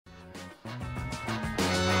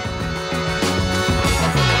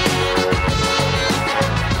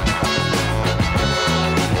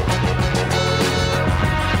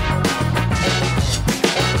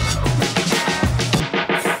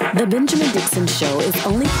Benjamin Dixon Show is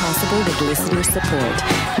only possible with listener support.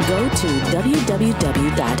 Go to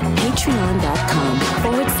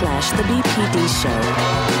www.patreon.com/The BPD Show.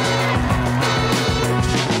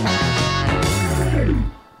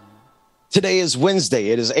 Today is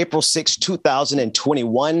Wednesday. It is April 6,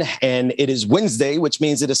 2021, and it is Wednesday, which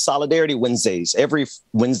means it is Solidarity Wednesdays. Every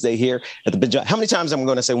Wednesday here at the Benjamin. How many times am I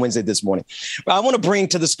going to say Wednesday this morning? I want to bring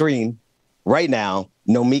to the screen right now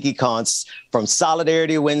Nomiki Konst from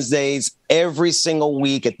Solidarity Wednesdays. Every single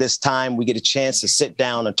week at this time, we get a chance to sit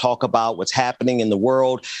down and talk about what's happening in the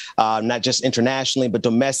world, not just internationally, but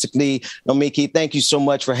domestically. Nomiki, thank you so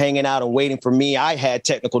much for hanging out and waiting for me. I had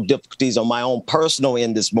technical difficulties on my own personal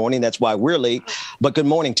end this morning. That's why we're late. But good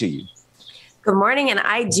morning to you. Good morning. And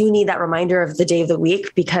I do need that reminder of the day of the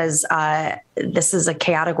week because this is a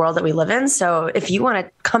chaotic world that we live in. So if you want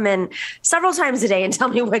to come in several times a day and tell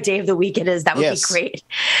me what day of the week it is, that would be great.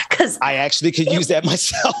 Because I actually could use that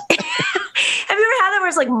myself. Have you ever had that where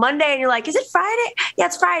it's like Monday and you're like, is it Friday? Yeah,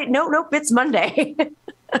 it's Friday. Nope, it's Monday.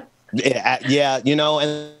 yeah, you know,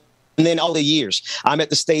 and then all the years. I'm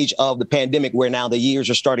at the stage of the pandemic where now the years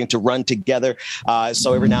are starting to run together.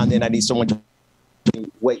 So every now and then I need someone to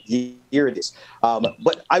what year it is.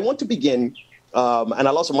 But I want to begin, and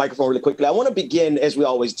I lost the microphone really quickly. I want to begin, as we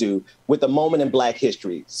always do, with a moment in Black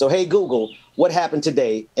history. So, hey, Google, what happened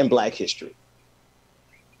today in Black history?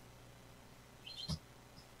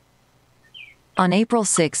 On April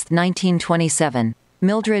 6, 1927,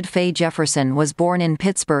 Mildred Fay Jefferson was born in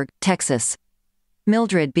Pittsburgh, Texas.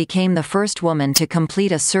 Mildred became the first woman to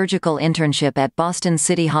complete a surgical internship at Boston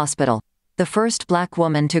City Hospital, the first Black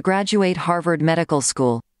woman to graduate Harvard Medical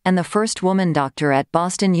School, and the first woman doctor at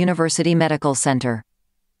Boston University Medical Center.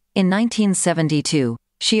 In 1972,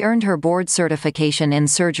 she earned her board certification in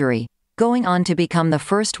surgery, going on to become the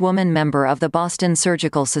first woman member of the Boston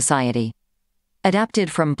Surgical Society.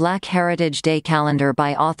 Adapted from Black Heritage Day calendar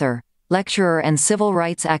by author, lecturer and civil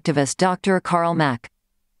rights activist Dr. Karl Mack.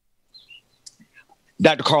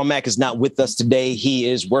 Dr. Karl Mack is not with us today. He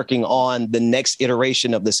is working on the next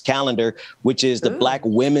iteration of this calendar, which is the Black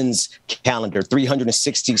Women's Calendar,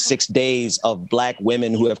 366 days of Black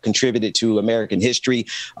women who have contributed to American history.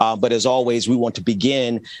 But as always, we want to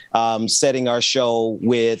begin setting our show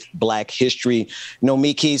with Black history.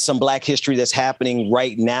 Nomiki, some Black history that's happening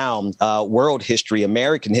right now, world history,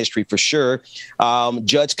 American history for sure.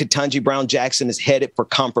 Judge Ketanji Brown Jackson is headed for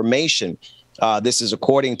confirmation. This is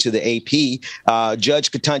according to the AP.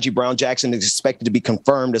 Judge Ketanji Brown Jackson is expected to be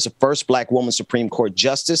confirmed as the first Black woman Supreme Court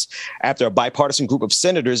justice after a bipartisan group of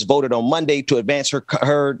senators voted on Monday to advance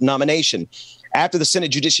her nomination. After the Senate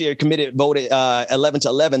Judiciary Committee voted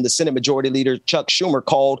 11-11, the Senate Majority Leader Chuck Schumer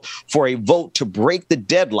called for a vote to break the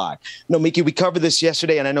deadlock. Nomiki, we covered this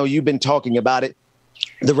yesterday, and I know you've been talking about it.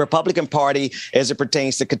 The Republican Party, as it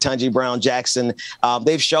pertains to Ketanji Brown Jackson,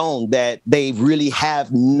 they've shown that they really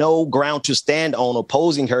have no ground to stand on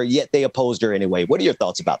opposing her, yet they opposed her anyway. What are your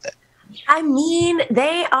thoughts about that? I mean,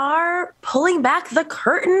 they are pulling back the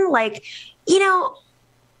curtain. Like, you know,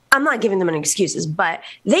 I'm not giving them any excuses, but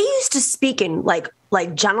they used to speak in like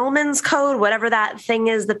gentleman's code, whatever that thing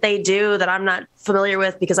is that they do that I'm not familiar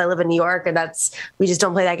with because I live in New York and we just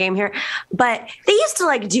don't play that game here. But they used to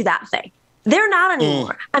like do that thing. They're not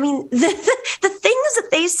anymore. I mean, the things that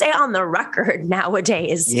they say on the record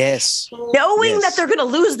nowadays, knowing that they're going to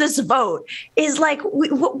lose this vote is like,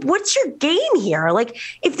 what's your game here? Like,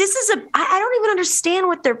 if this is I don't even understand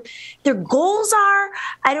what their goals are.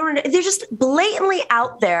 They're just blatantly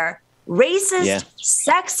out there, racist,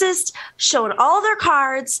 sexist, showing all their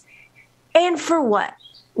cards. And for what?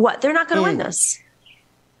 What? They're not going to win this.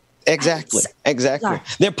 Exactly.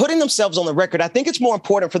 They're putting themselves on the record. I think it's more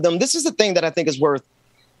important for them. This is the thing that I think is worth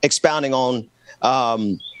expounding on.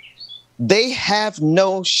 They have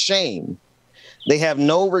no shame. They have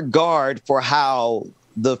no regard for how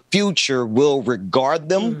the future will regard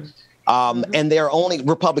them. And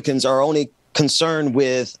Republicans are only concerned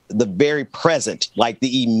with the very present, like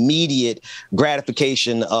the immediate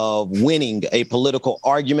gratification of winning a political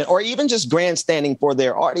argument or even just grandstanding for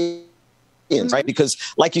their audience. Right? Because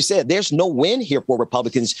like you said, there's no win here for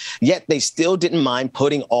Republicans, yet they still didn't mind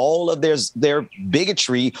putting all of their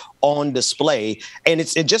bigotry on display. And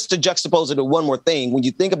it's just to juxtapose it to one more thing. When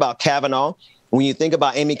you think about Kavanaugh, when you think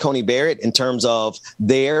about Amy Coney Barrett in terms of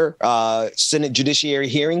their Senate judiciary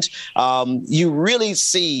hearings, you really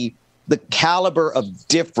see the caliber of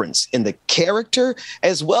difference in the character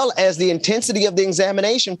as well as the intensity of the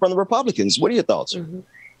examination from the Republicans. What are your thoughts?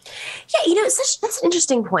 Yeah, you know, that's an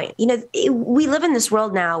interesting point. You know, we live in this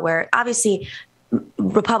world now where obviously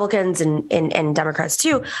Republicans and Democrats,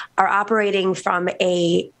 too, are operating from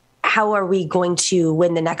a how are we going to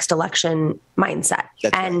win the next election mindset.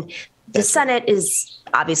 That's and right. The Senate is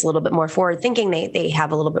obviously a little bit more forward thinking. They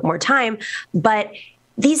have a little bit more time, but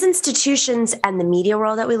these institutions and the media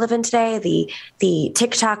world that we live in today, the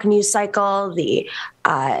TikTok news cycle, the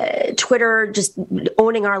Twitter just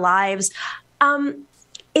owning our lives,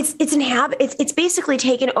 it's basically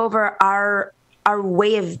taken over our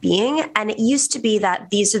way of being. And it used to be that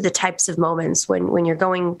these are the types of moments when you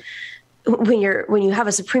have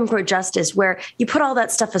a Supreme Court justice where you put all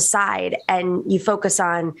that stuff aside and you focus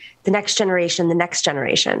on the next generation.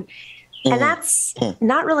 And that's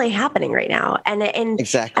not really happening right now. And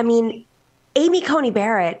exactly. I mean, Amy Coney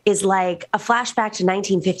Barrett is like a flashback to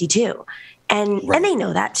 1952. And they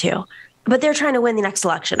know that too. But they're trying to win the next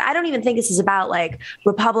election. I don't even think this is about like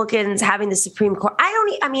Republicans having the Supreme Court.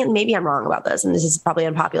 I mean, maybe I'm wrong about this, and this is probably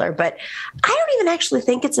unpopular, but I don't even actually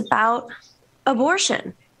think it's about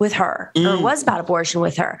abortion with her, or was about abortion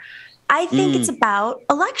with her. I think it's about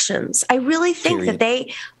elections. I really think that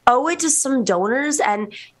they owe it to some donors.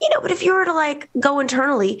 And, but if you were to like go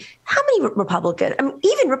internally, how many Republicans,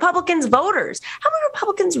 even Republicans voters, how many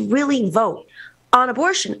Republicans really vote on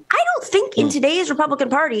abortion? I don't think in today's Republican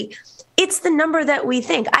Party, it's the number that we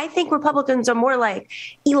think. I think Republicans are more like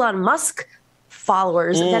Elon Musk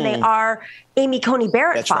followers than they are Amy Coney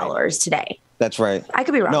Barrett followers today. That's right. I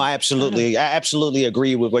could be wrong. No, I absolutely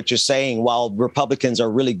agree with what you're saying. While Republicans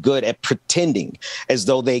are really good at pretending as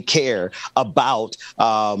though they care about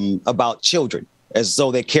children, as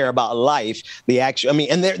though they care about life,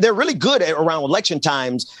 and they're really good at around election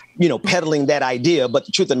times, peddling that idea. But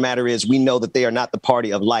the truth of the matter is, we know that they are not the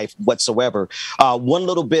party of life whatsoever. One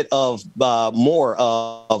little bit of more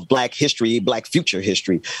of Black history, Black future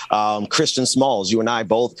history. Christian Smalls, you and I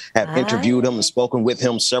both have interviewed him and spoken with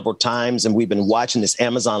him several times, and we've been watching this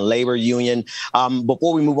Amazon labor union.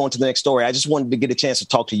 Before we move on to the next story, I just wanted to get a chance to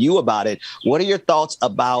talk to you about it. What are your thoughts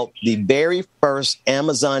about the very first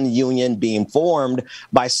Amazon union being formed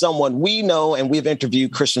by someone we know and we've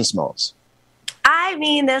interviewed, Christian Smalls? I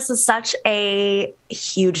mean, this is such a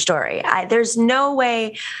huge story. There's no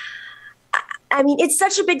way. I mean, it's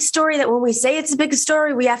such a big story that when we say it's a big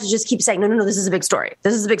story, we have to just keep saying, no, this is a big story.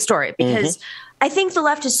 This is a big story. Because I think the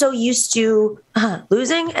left is so used to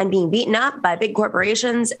losing and being beaten up by big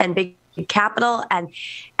corporations and big capital,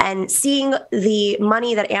 and seeing the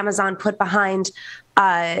money that Amazon put behind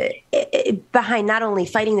not only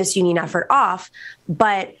fighting this union effort off,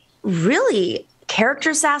 but really character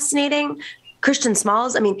assassinating Christian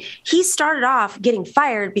Smalls. I mean, he started off getting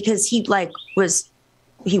fired because he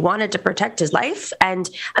wanted to protect his life. And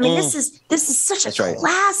I mean, this is such a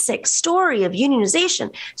classic story of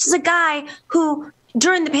unionization. This is a guy who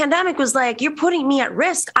during the pandemic was like, you're putting me at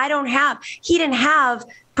risk. He didn't have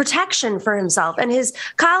protection for himself, and his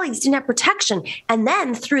colleagues didn't have protection. And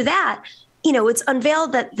then through that, it's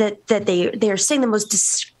unveiled that they are saying the most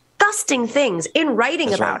disgusting things in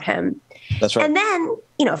writing about him. That's right. And then,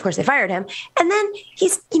 of course, they fired him. And then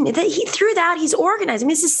he's organizing.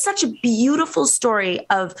 This is such a beautiful story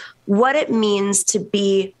of what it means to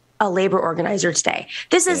be a labor organizer today.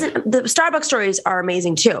 This isn't, the Starbucks stories are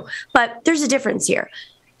amazing too, but there's a difference here.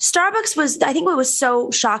 I think what was so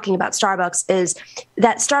shocking about Starbucks is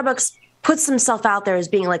that Starbucks puts himself out there as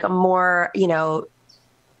being like a more,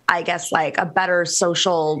 I guess like a better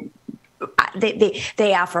social.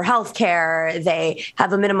 They offer health care. They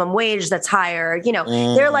have a minimum wage that's higher.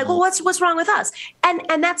 They're like, well, what's wrong with us?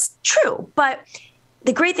 And that's true. But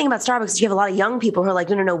the great thing about Starbucks is you have a lot of young people who are like,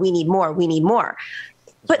 no, we need more. We need more.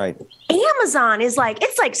 But Amazon is like,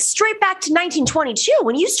 it's like straight back to 1922.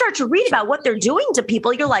 When you start to read about what they're doing to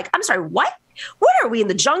people, you're like, I'm sorry, what? What are we in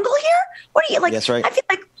the jungle here? What are you like? That's right. I feel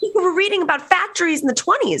like we were reading about factories in the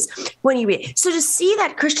 20s when you read. So to see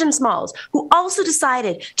that Christian Smalls, who also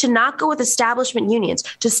decided to not go with establishment unions,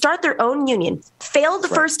 to start their own union, failed the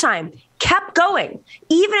first time, kept going,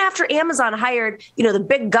 even after Amazon hired, the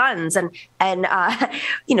big guns and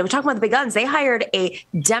we're talking about the big guns. They hired a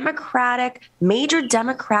major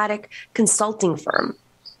Democratic consulting firm.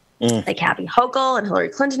 Like Kathy Hochul and Hillary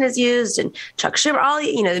Clinton has used, and Chuck Schumer, all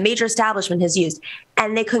the major establishment has used,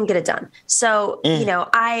 and they couldn't get it done. So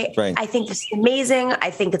I think this is amazing.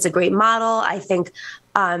 I think it's a great model. I think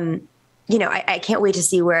I can't wait to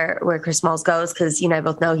see where Chris Smalls goes, because I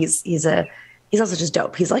both know he's a he's also just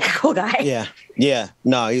dope. He's like a cool guy. Yeah.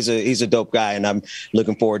 No, he's a dope guy. And I'm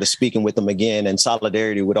looking forward to speaking with him again in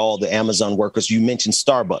solidarity with all the Amazon workers. You mentioned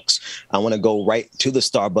Starbucks. I want to go right to the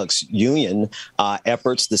Starbucks union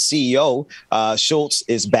efforts. The CEO, Schultz,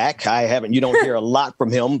 is back. You don't hear a lot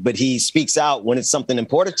from him, but he speaks out when it's something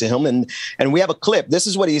important to him. And we have a clip. This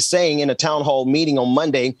is what he's saying in a town hall meeting on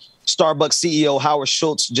Monday. Starbucks CEO Howard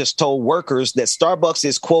Schultz just told workers that Starbucks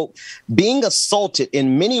is, quote, being assaulted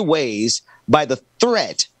in many ways by the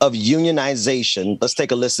threat of unionization. Let's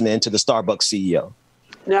take a listen into the Starbucks CEO.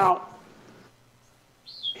 Now,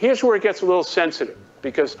 here's where it gets a little sensitive,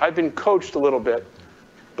 because I've been coached a little bit,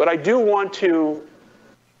 but I do want to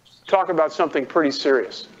talk about something pretty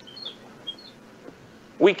serious.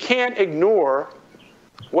 We can't ignore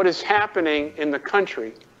what is happening in the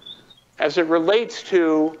country as it relates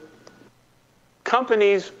to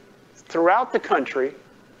companies throughout the country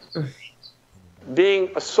being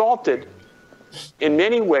assaulted in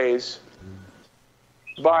many ways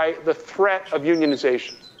by the threat of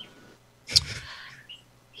unionization.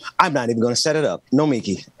 I'm not even going to set it up. No,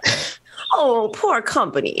 Miki. Oh, poor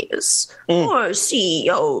companies, poor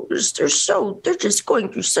CEOs. They're just going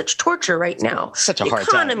through such torture right now. Such a hard time.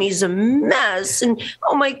 The economy's a mess. And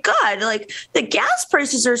oh my God, like the gas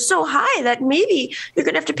prices are so high that maybe you're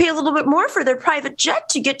going to have to pay a little bit more for their private jet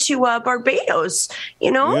to get to Barbados.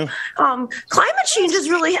 Climate change is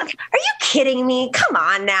really, are you kidding me? Come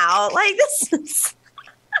on now. Like this is...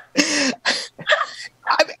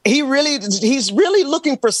 He's really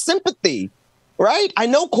looking for sympathy. Right? I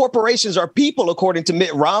know corporations are people, according to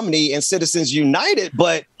Mitt Romney and Citizens United,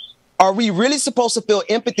 but are we really supposed to feel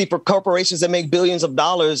empathy for corporations that make billions of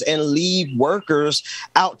dollars and leave workers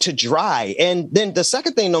out to dry? And then the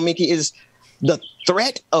second thing, Nomiki, is the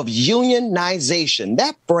threat of unionization.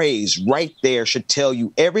 That phrase right there should tell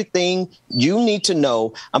you everything you need to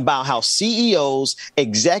know about how CEOs,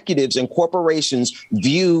 executives, and corporations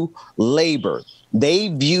view labor. They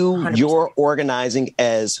view 100%. Your organizing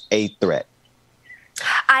as a threat.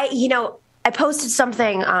 I posted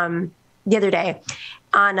something the other day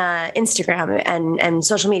on Instagram and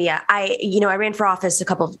social media. I ran for office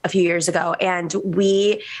a few years ago, and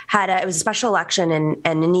we had it was a special election, and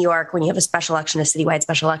in New York, when you have a special election, a citywide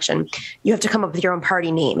special election, you have to come up with your own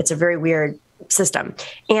party name. It's a very weird system.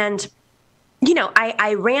 And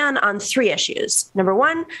I ran on 3 issues. Number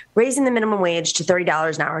 1, raising the minimum wage to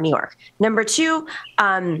 $30 an hour in New York. Number 2,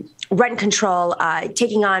 rent control,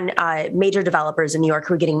 taking on major developers in New York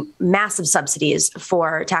who are getting massive subsidies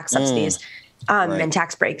for tax subsidies. Right. And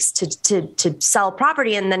tax breaks to sell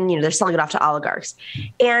property, and then they're selling it off to oligarchs,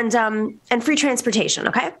 and free transportation.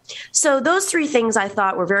 Okay, so those 3 things I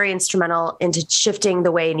thought were very instrumental into shifting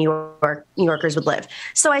the way New Yorkers would live.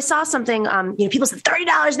 So I saw something. People said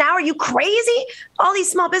 $30 an hour. Are you crazy? All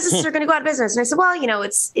these small businesses are going to go out of business. And I said, well,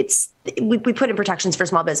 we put in protections for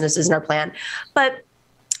small businesses in our plan, but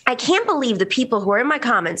I can't believe the people who are in my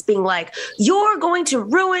comments being like, you're going to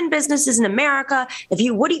ruin businesses in America.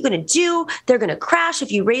 What are you going to do? They're going to crash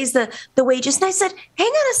if you raise the wages. And I said, hang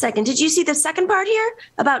on a second. Did you see the second part here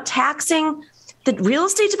about taxing the real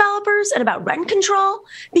estate developers and about rent control?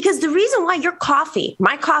 Because the reason why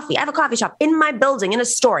my coffee, I have a coffee shop in my building in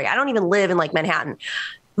Astoria. I don't even live in Manhattan.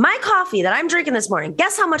 My coffee that I'm drinking this morning,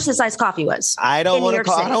 guess how much this iced coffee was? I don't want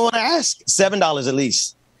to ask. $7 at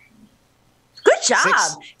least. Good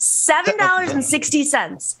job.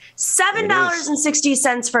 $7.60.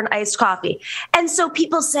 $7.60 for an iced coffee. And so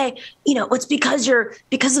people say, it's because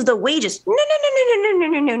of the wages.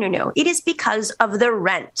 No. It is because of the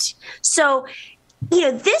rent. So,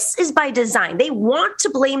 this is by design. They want to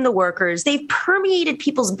blame the workers. They've permeated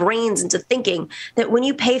people's brains into thinking that when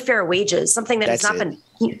you pay fair wages, something that has not been,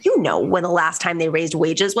 when the last time they raised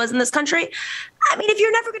wages was in this country. I mean, if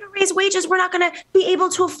you're never going to raise wages, we're not going to be able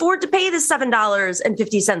to afford to pay the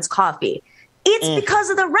 $7.50 coffee. It's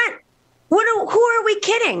because of the rent. Who are we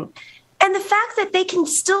kidding? And the fact that they can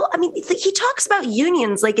still, he talks about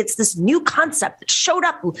unions like it's this new concept that showed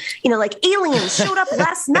up, like aliens showed up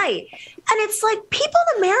last night. And it's like people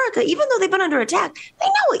in America, even though they've been under attack, they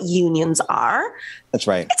know what unions are. That's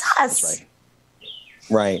right. It's us. That's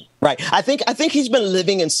right. Right. I think he's been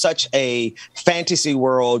living in such a fantasy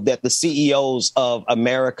world that the CEOs of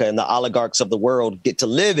America and the oligarchs of the world get to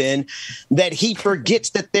live in, that he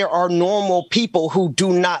forgets that there are normal people who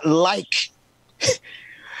do not like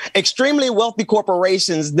extremely wealthy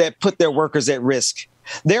corporations that put their workers at risk.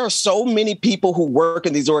 There are so many people who work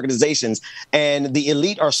in these organizations, and the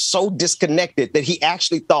elite are so disconnected that he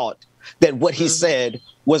actually thought that what he said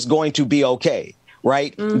was going to be okay.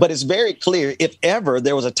 right? But it's very clear if ever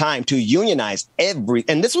there was a time to unionize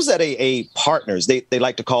and this was at a partners, they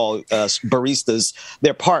like to call baristas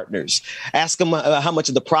their partners. Ask them how much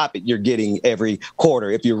of the profit you're getting every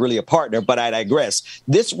quarter if you're really a partner, but I digress.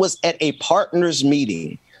 This was at a partners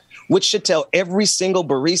meeting, which should tell every single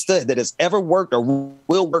barista that has ever worked or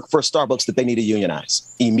will work for Starbucks that they need to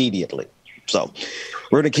unionize immediately. So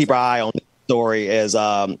we're going to keep our eye on story as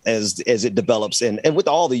it develops and with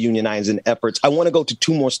all the unionizing efforts. I want to go to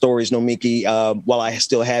two more stories, Nomiki, while I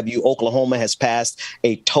still have you. Oklahoma has passed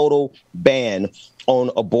a total ban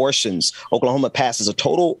on abortions. Oklahoma passes a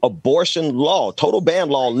total ban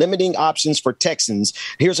law limiting options for Texans.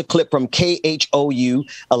 Here's a clip from KHOU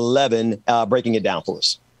 11 breaking it down for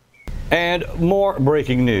us. And more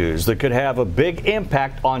breaking news that could have a big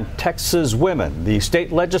impact on Texas women. The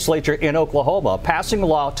state legislature in Oklahoma passing a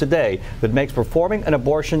law today that makes performing an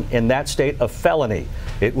abortion in that state a felony.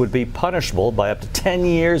 It would be punishable by up to 10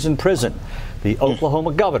 years in prison. The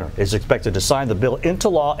Oklahoma governor is expected to sign the bill into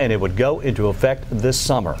law, and it would go into effect this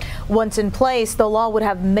summer. Once in place, the law would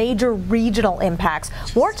have major regional impacts.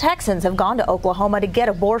 More Texans have gone to Oklahoma to get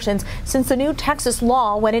abortions since the new Texas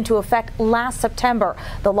law went into effect last September.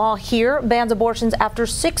 The law here bans abortions after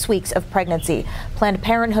 6 weeks of pregnancy. Planned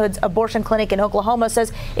Parenthood's abortion clinic in Oklahoma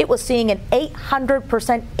says it was seeing an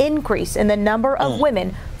 800% increase in the number of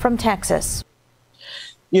women from Texas.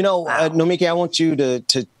 You know, Nomiki, I want you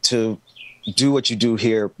to do what you do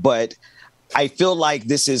here, but I feel like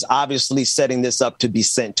this is obviously setting this up to be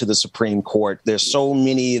sent to the Supreme Court. There's so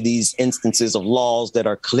many of these instances of laws that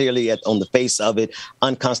are clearly on the face of it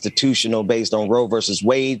unconstitutional based on Roe versus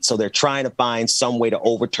Wade. So they're trying to find some way to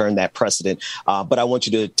overturn that precedent. But I want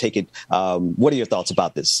you to take it. What are your thoughts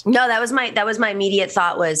about this? No, that was my immediate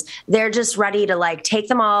thought was they're just ready to take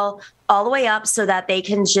them all the way up so that they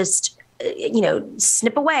can just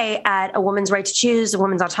snip away at a woman's right to choose, a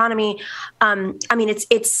woman's autonomy. I mean,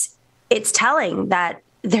 it's telling that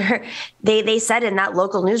they said in that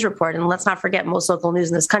local news report, and let's not forget most local news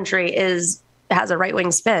in this country has a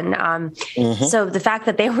right-wing spin. So the fact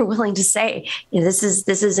that they were willing to say, this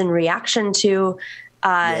is in reaction to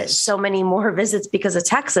so many more visits because of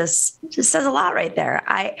Texas, just says a lot right there.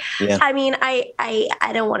 I mean,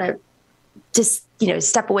 I don't want to just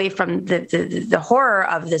step away from the horror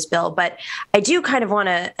of this bill, but I do kind of want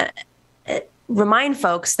to remind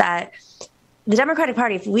folks that the Democratic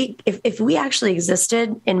Party, if we actually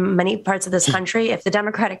existed in many parts of this country, if the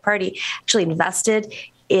Democratic Party actually invested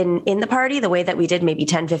in the party the way that we did maybe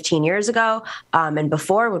 10, 15 years ago, and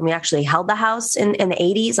before when we actually held the House in the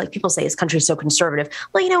 80s, like people say this country is so conservative.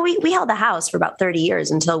 Well, we held the House for about 30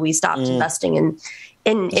 years until we stopped investing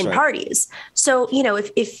in parties. So,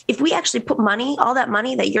 if we actually put money, all that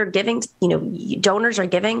money that you're giving, donors are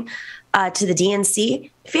giving to the DNC,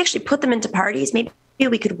 if we actually put them into parties, maybe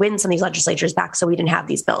we could win some of these legislatures back so we didn't have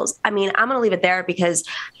these bills. I mean, I'm going to leave it there because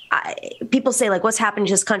people say, what's happened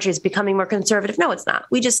to this country is becoming more conservative. No, it's not.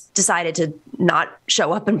 We just decided to not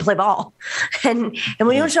show up and play ball. And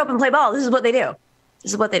when you don't show up and play ball, this is what they do.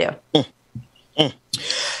 This is what they do.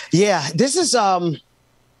 Yeah, this is I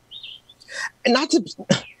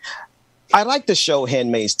like the show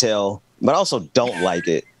Handmaid's Tale, but I also don't like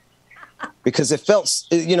it because it felt,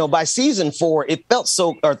 by season 4, it felt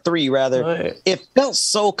so, or 3 rather, right. It felt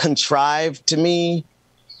so contrived to me.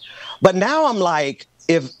 But now I'm like,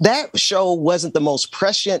 if that show wasn't the most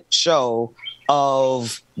prescient show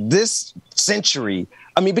of this century,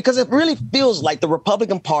 because it really feels like the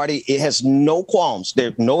Republican Party, it has no qualms.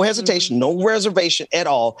 There's no hesitation, no reservation at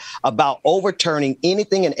all about overturning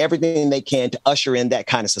anything and everything they can to usher in that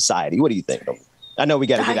kind of society. What do you think? I know we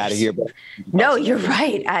got to get out of here, but no, you're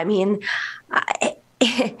right. I mean,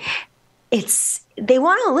 they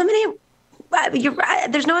want to eliminate. You're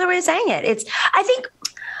right. There's no other way of saying it. I think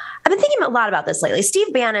I've been thinking a lot about this lately.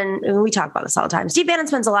 Steve Bannon, and we talk about this all the time. Steve Bannon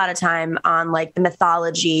spends a lot of time on the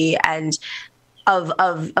mythology and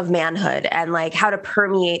of manhood and how to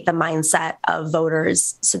permeate the mindset of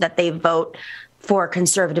voters so that they vote for a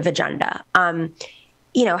conservative agenda.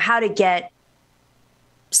 How to get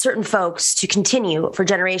certain folks to continue for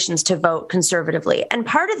generations to vote conservatively. And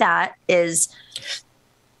part of that is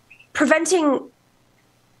preventing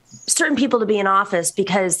certain people to be in office,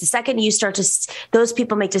 because the second you start to, those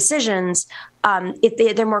people make decisions,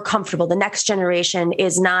 if they're more comfortable, the next generation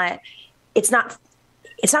is not, it's not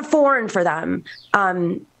foreign for them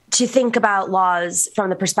to think about laws from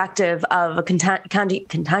the perspective of a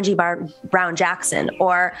Ketanji Brown Jackson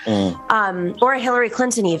or a Hillary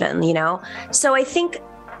Clinton even, So I think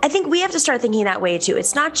we have to start thinking that way too.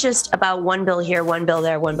 It's not just about one bill here, one bill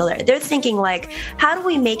there, one bill there. They're thinking how do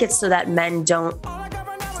we make it so that men don't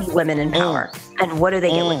see women in power, and what do they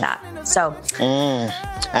get with that? So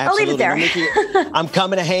I'll leave it there. Nikki, I'm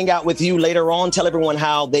coming to hang out with you later on. Tell everyone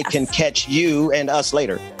how they can catch you and us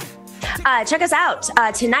later. Check us out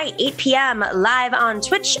tonight, 8 p.m. live on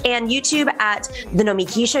Twitch and YouTube at The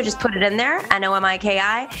Nomiki Show. Just put it in there,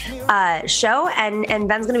 NOMIKI show. And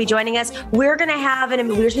Ben's going to be joining us. We're going to have, and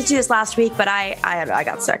we were supposed to do this last week, but I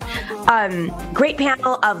got sick. Great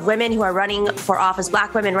panel of women who are running for office,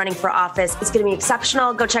 Black women running for office. It's going to be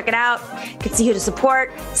exceptional. Go check it out. You can see who to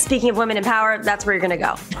support. Speaking of women in power, that's where you're going to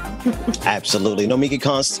go. Absolutely. Nomiki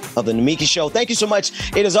Konst of The Nomiki Show. Thank you so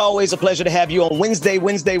much. It is always a pleasure to have you on Wednesday.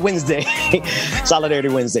 Solidarity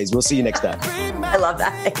Wednesdays. We'll see you next time. I love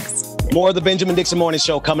that. Thanks. More of the Benjamin Dixon Morning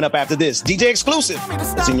Show coming up after this. DJ exclusive.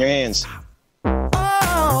 It's in your hands.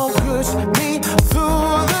 Oh, push me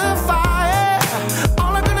through the fire.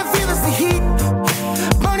 All I'm gonna feel is the heat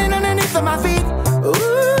burning underneath of my feet.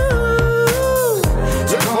 Ooh,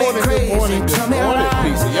 good morning,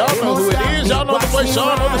 peace. Y'all know who it is. Y'all know the voice.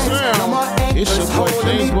 Y'all know the sound. It's your boy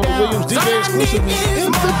James Williams, DJ exclusive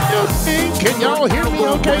in the building. Can y'all hear me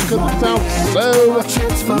okay? Because it sounds so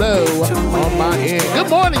low on my end. Good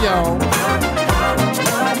morning, y'all.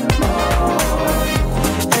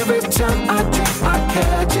 Every time I dream, I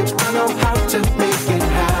catch it. I know how to make it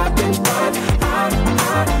happen.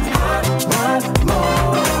 But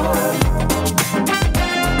more.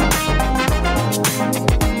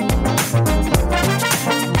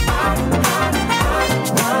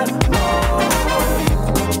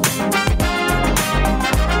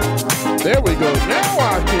 There we go. Now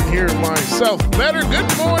I can hear myself better.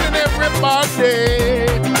 Good morning, everybody.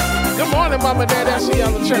 Good morning, Mama, Dad. I see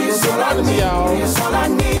y'all in the chat room. Good morning to y'all. All I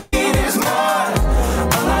need is more.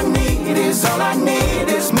 All I need is all I need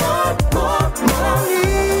is more. All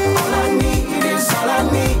I need is all I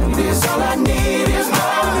need is all I need is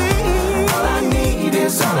more. All I need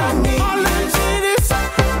is all I need. All I need is more.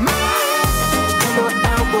 One more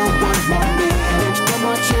hour, one more minute, one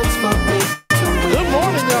more chance for me. Good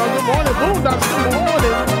morning, y'all. Good morning, Boondocks. Good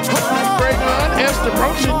morning. Greg Hunt, Esther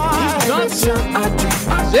Roach, Keith Johnson.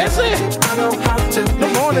 Jesse.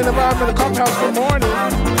 Good morning, Environmental Coffee House. Good morning.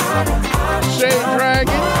 Shade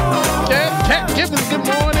Dragon. Cat Gibbons. Good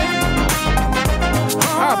morning.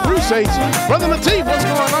 I appreciate you. Brother Lateef, what's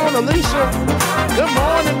going on? Alicia. Good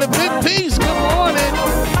morning. The Big Piece. Good morning.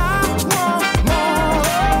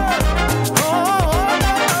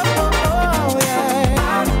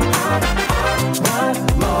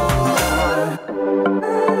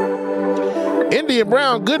 India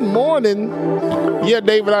Brown, good morning. Yeah,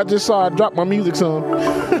 David, I just saw I dropped my music song.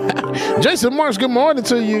 Jason Marks, good morning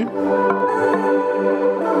to you.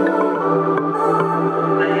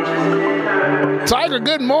 Tiger,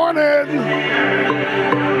 good morning.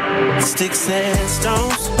 Sticks and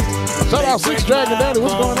stones. Shout out Six Dragon Daddy,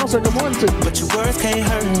 what's going on, sir? Good morning to you. But your words can't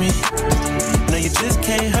hurt me. No, you just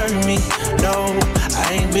can't hurt me. No,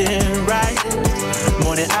 I ain't been right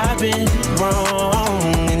more than I've been wrong,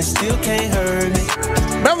 and it still can't hurt me.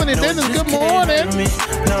 Melanie Dennis, good morning.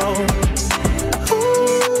 No.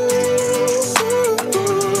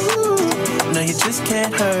 No, you just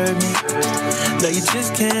can't hurt me. No, you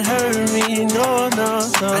just can't hurt me. No, no,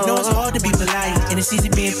 no. I know it's hard to be polite, and it's easy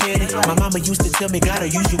being petty. My mama used to tell me, gotta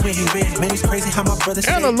use you when you ready. Man, it's crazy how my brother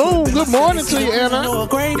said. Anna Loom, good morning to you, Anna.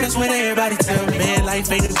 That's when everybody tell me, man,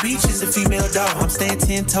 life ain't a beach, it's a female dog. I'm staying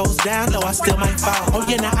 10 toes down, though I still might fall. Oh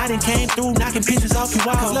yeah, now I done came through, knocking pieces off you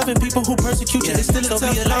walls. Loving people who persecute you, they still so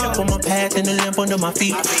be a light up on my path and a lamp under my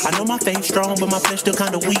feet. I know my faith strong, but my flesh still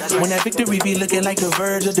kinda weak. When that victory be looking like the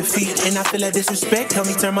verge of defeat, and I feel that disrespect, help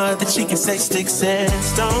me turn my other cheek and say sticks and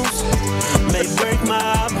stones may break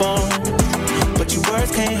my bone, but your words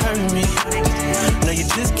can't hurt me. No, you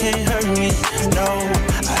just can't hurt me. No,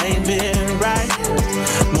 I ain't been right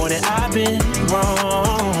more than I've been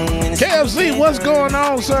wrong. KFC, what's going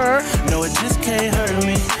on, sir? No, it just can't hurt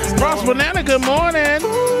me. Ross Banana, good morning.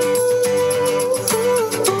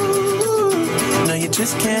 No, you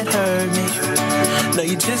just can't hurt me. No,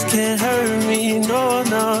 you just can't hurt me. No,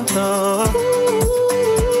 no, no.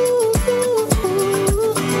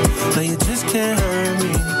 No, you just can't hurt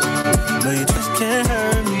me. No, you just can't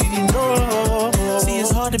hurt me. No. See,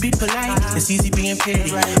 it's hard to be polite. It's easy being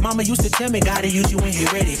petty. Mama used to tell me, gotta use you when you're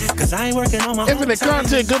ready. Cause I ain't working on my Infinite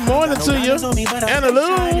Content, good morning to you. Anna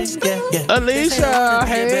Lou. Alicia.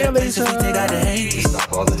 Hey, Alicia.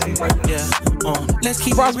 Let's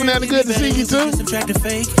keep Ross Banana, good to see you too.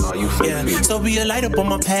 So be a light up on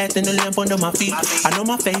my path and a lamp under my feet. I know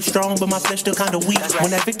my faith strong, but my flesh still kinda weak.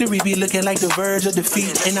 When that victory be looking like the verge of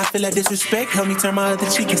defeat, and I feel that disrespect, help me turn my other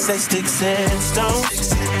cheek and say sticks and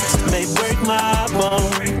stones may break my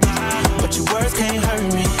bone, but but your words can't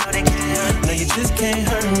hurt me. No, you just can't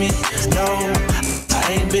hurt me. No, I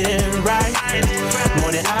ain't been right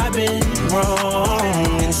more than I've been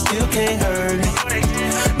wrong, and still can't hurt me.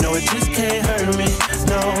 No, it just can't hurt me.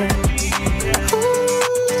 No.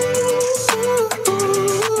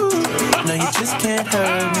 No, you just can't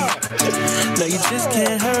hurt me. No, you just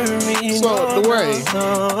can't hurt me. So, the way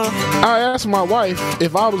I asked my wife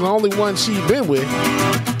if I was the only one she'd been with.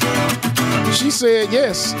 She said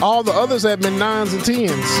yes. All the others had been 9s and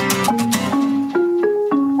 10s.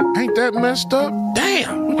 Ain't that messed up?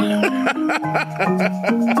 Damn.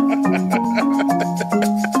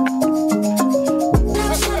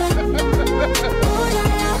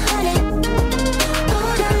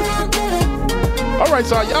 All right,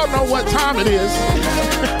 so y'all know what time it is.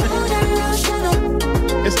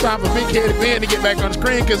 It's time for Big Headed Ben to get back on the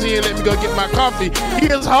screen because he ain't let me go get my coffee. He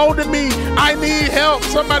is holding me. I need help.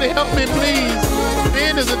 Somebody help me, please.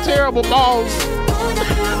 Ben is a terrible boss.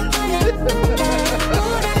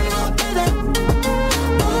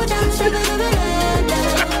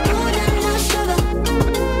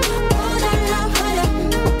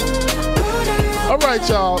 All right,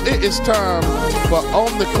 y'all. It is time for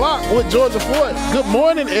On the Clock with Georgia Fort. Good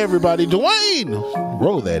morning, everybody. Dwayne,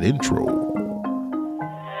 roll that intro.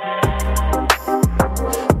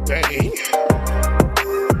 Dang.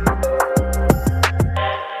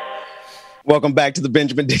 Welcome back to the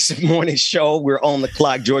Benjamin Dixon Morning Show. We're on the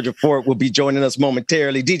clock. Georgia Fort will be joining us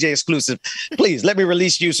momentarily. DJ Exclusive, please let me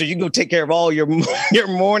release you so you can go take care of all your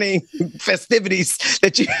morning festivities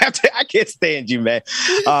that you have to. I can't stand you, man.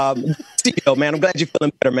 CEO, man, I'm glad you're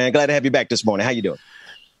feeling better, man. Glad to have you back this morning. How you doing?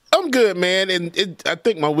 I'm good, man. And I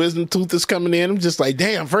think my wisdom tooth is coming in. I'm just like,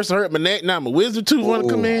 damn, first I hurt my neck. Now my wisdom tooth want to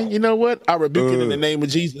come in. You know what? I rebuke it in the name of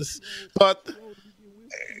Jesus. But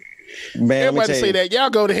man, everybody say that. Y'all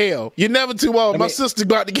go to hell. You're never too old. My sister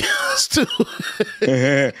got to get us too.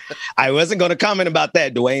 I wasn't going to comment about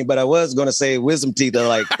that, Dwayne, but I was going to say wisdom teeth are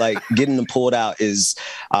like getting them pulled out is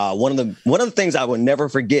one of the things I will never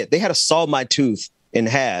forget. They had to saw my tooth in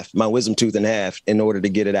half, my wisdom tooth in half, in order to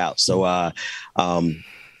get it out. So I'm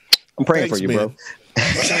praying for you, man. Bro.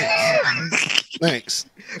 Thanks.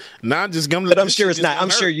 Now I'm just gonna. But I'm sure it's not. I'm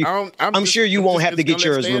sure you won't have to get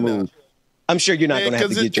yours removed. I'm sure you're not going to have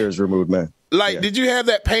to get yours removed, man. Like, did you have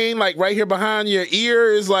that pain like right here behind your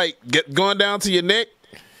ear? Is like going down to your neck?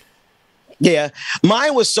 Yeah,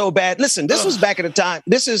 mine was so bad. Listen, this was back at a time.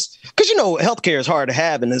 This is because, healthcare is hard to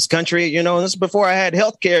have in this country. And this is before I had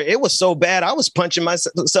healthcare. It was so bad. I was punching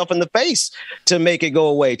myself in the face to make it go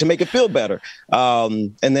away, to make it feel better.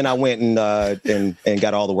 And then I went and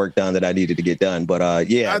got all the work done that I needed to get done. But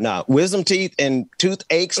wisdom teeth and tooth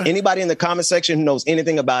aches. Anybody in the comment section who knows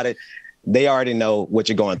anything about it, they already know what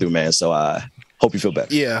you're going through, man. So I hope you feel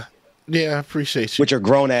better. Yeah. Yeah, I appreciate you. With your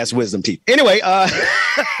grown-ass wisdom teeth. Anyway,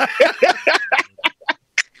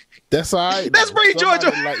 that's all right. Let's bring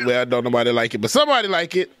Georgia. I don't nobody like it, but somebody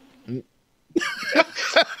like it.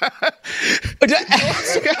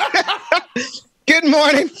 Good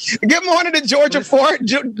morning. Good morning to Georgia Fort.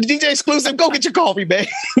 DJ Exclusive, go get your coffee, man.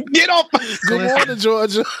 Get off. Good morning,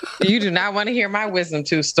 Georgia. You do not want to hear my wisdom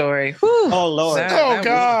tooth story. Whew. Oh, Lord.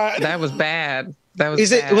 God. That was bad.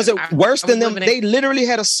 Was it worse than them? They literally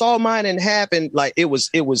had to saw mine in half, and like it was.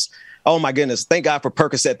 Oh my goodness! Thank God for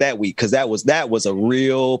Percocet that week, because that was a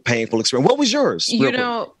real painful experience. What was yours?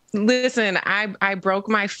 Listen, I broke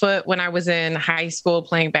my foot when I was in high school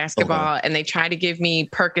playing basketball, and they tried to give me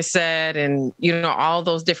Percocet and all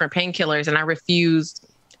those different painkillers, and I refused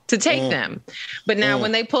to take them. But now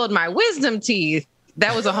when they pulled my wisdom teeth,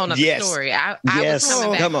 that was a whole nother story. I was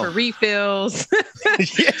coming back for refills.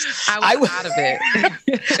 Yes. I was out of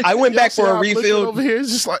it. I went back for a refill. Over here, it's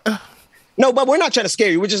just like. No, but we're not trying to scare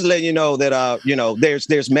you. We're just letting you know that, there's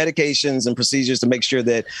medications and procedures to make sure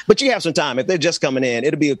that, but you have some time. If they're just coming in,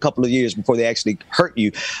 it'll be a couple of years before they actually hurt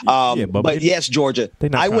you. But yes, Georgia,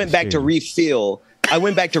 I went back to refill. I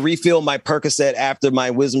went back to refill my Percocet after my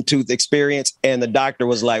wisdom tooth experience. And the doctor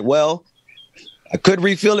was like, well, I could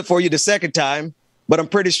refill it for you the second time, but I'm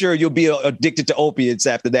pretty sure you'll be addicted to opiates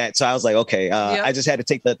after that. So I was like, okay, I just had to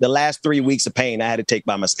take the last 3 weeks of pain I had to take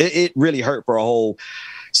by myself. It really hurt for a whole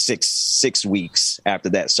six weeks after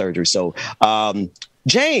that surgery. So,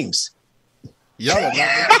 James. Y'all are not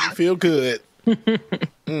making me feel good.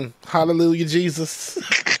 Hallelujah, Jesus.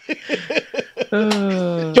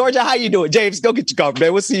 Georgia, how you doing? James, go get your coffee,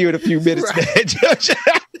 man. We'll see you in a few minutes, man. Georgia.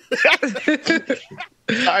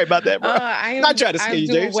 Sorry about that, bro. I'm not trying to scare you,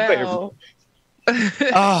 James. Well.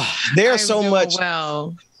 There's so much.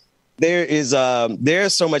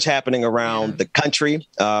 There's so much happening around the country.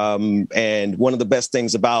 And one of the best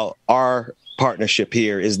things about our partnership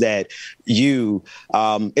here is that you,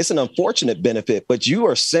 it's an unfortunate benefit, but you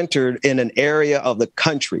are centered in an area of the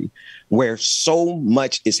country where so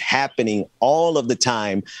much is happening all of the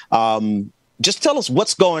time. Just tell us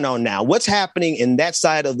what's going on now. What's happening in that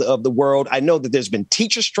side of the world? I know that there's been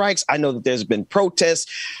teacher strikes. I know that there's been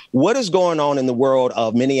protests. What is going on in the world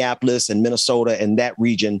of Minneapolis and Minnesota and that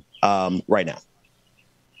region right now?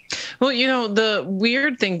 Well, you know, the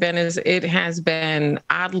weird thing, Ben, is it has been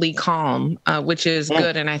oddly calm, which is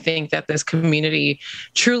good. And I think that this community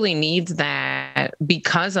truly needs that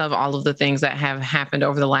because of all of the things that have happened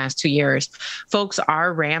over the last 2 years. Folks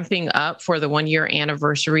are ramping up for the 1-year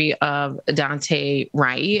anniversary of Daunte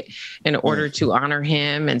Wright in order to honor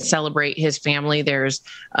him and celebrate his family. There's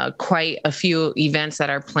quite a few events that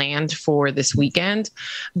are planned for this weekend.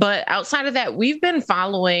 But outside of that, we've been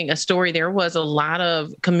following a story. There was a lot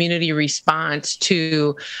of community response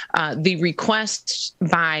to the requests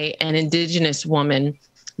by an Indigenous woman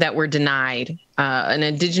that were denied. An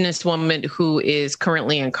Indigenous woman who is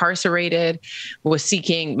currently incarcerated was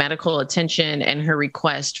seeking medical attention, and her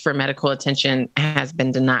request for medical attention has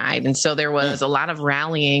been denied. And so there was a lot of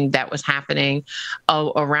rallying that was happening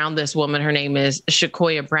around this woman. Her name is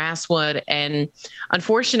Shakoya Brasswood. And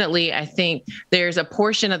unfortunately, I think there's a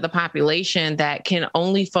portion of the population that can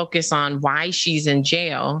only focus on why she's in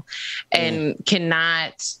jail and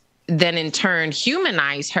cannot then in turn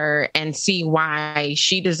humanize her and see why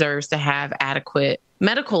she deserves to have adequate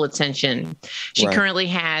medical attention. She currently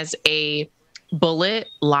has a bullet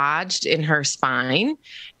lodged in her spine,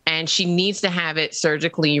 and she needs to have it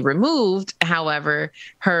surgically removed. However,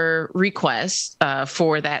 her requests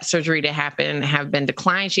for that surgery to happen have been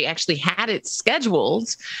declined. She actually had it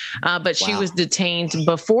scheduled, but she was detained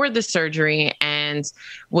before the surgery and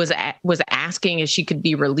was asking if she could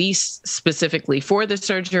be released specifically for the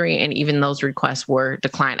surgery, and even those requests were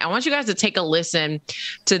declined. I want you guys to take a listen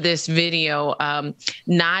to this video.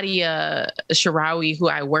 Nadia Sharawi, who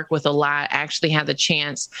I work with a lot, actually had the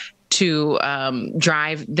chance to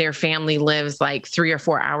drive. Their family lives like 3 or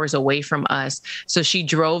 4 hours away from us. So she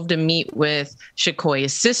drove to meet with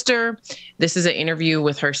Shakoya's sister. This is an interview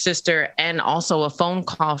with her sister and also a phone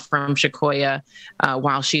call from Shakoya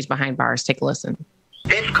while she's behind bars. Take a listen.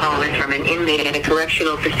 This call is from an inmate at a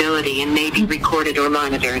correctional facility and may be recorded or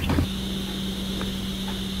monitored.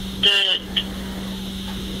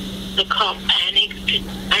 The cop panicked.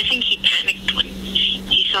 I think he panicked when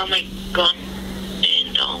he saw my gun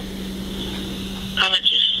and kind of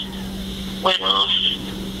just went off,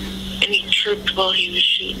 and he tripped while he was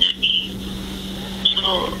shooting at me. So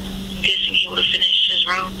I'm guessing he would have finished his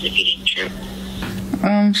rounds if he didn't trip.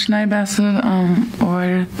 Shania Bassett,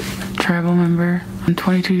 Oida tribal member. I'm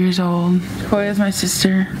 22 years old. Shakoya is my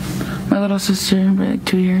sister, my little sister, for like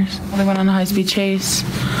 2 years. They went on a high-speed chase,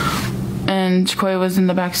 and Shakoya was in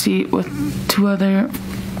the back seat with 2 other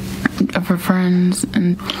of her friends,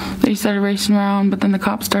 and they started racing around, but then the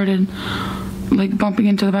cops started like bumping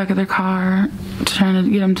into the back of their car, trying to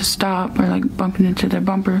get them to stop, or like bumping into their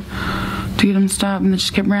bumper to get them to stop, and they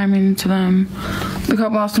just kept ramming into them. The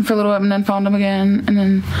cop lost them for a little bit and then found them again, and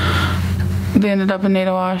then they ended up in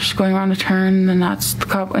Nadawash going around a turn, and then that's the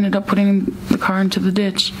cop ended up putting the car into the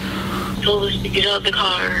ditch. Told us to get out of the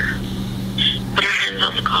car, put our hands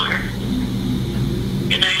on the car,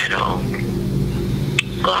 and I had a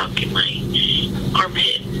Glock in my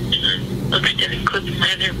armpit and an extended clip in my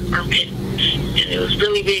other armpit, and it was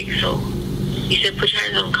really big. So he said, "Put your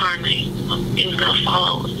hands on the car," and it was gonna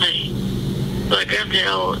fall out. So I grabbed it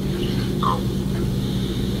out,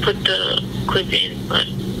 put the clip in, but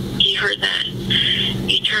he heard that.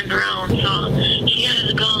 He turned around, saw he had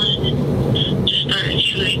a gun, and just started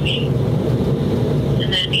shooting me.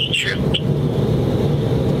 And then he tripped.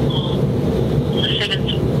 The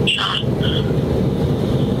second shot.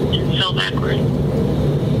 Fell backward.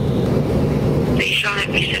 They shot at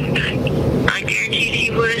me 7 times. I guarantee he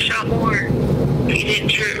would have shot more if he didn't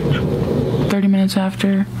trip. 30 minutes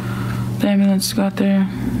after the ambulance got there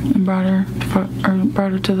and brought her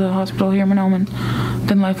to the hospital here in Mahnomen,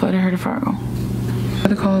 then Life flighted her to Fargo. I had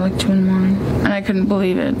to call like 2 in the morning, and I couldn't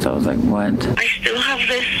believe it. So I was like, what? I still have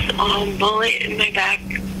this bullet in my back.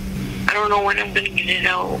 I don't know when I'm gonna get it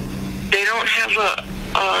out. They don't have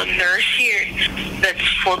a nurse here that's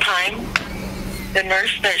full-time. The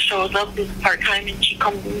nurse that shows up is part-time, and she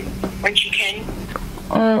comes in when she can.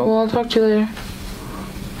 Alright, well, I'll talk to you later.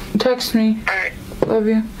 Text me. Alright. Love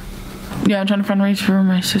you. Yeah, I'm trying to fundraise for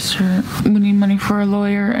my sister. We need money for a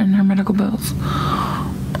lawyer and her medical bills.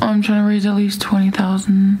 I'm trying to raise at least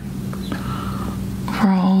 $20,000 for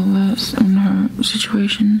all of this in her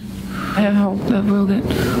situation. I have hope that we'll get,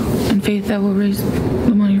 and faith that we'll raise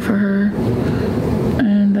the money for her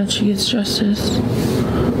and that she gets justice.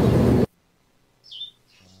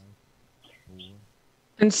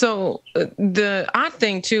 And so the odd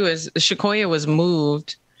thing, too, is Shakoya was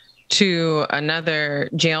moved to another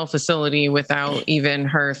jail facility without even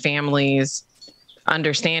her family's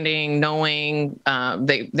understanding, knowing.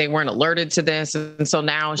 They weren't alerted to this. And so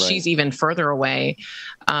now she's even further away.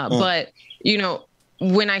 But, you know,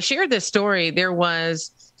 when I shared this story, there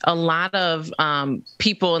was a lot of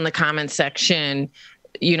people in the comment section,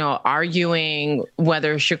 you know, arguing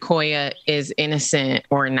whether Shakoya is innocent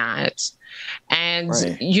or not. And,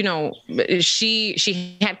 you know,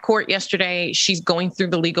 she had court yesterday. She's going through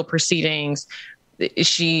the legal proceedings.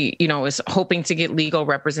 She, you know, is hoping to get legal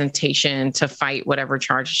representation to fight whatever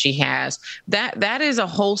charges she has. That is a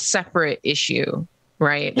whole separate issue,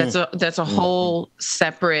 right? That's a whole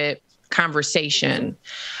separate conversation.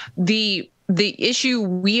 The issue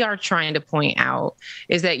we are trying to point out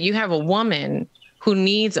is that you have a woman who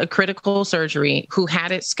needs a critical surgery, who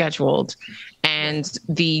had it scheduled, and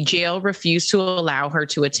the jail refused to allow her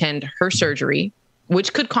to attend her surgery,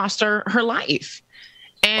 which could cost her her life.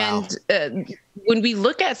 And when we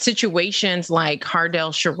look at situations like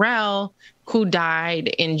Hardell Sherrill, who died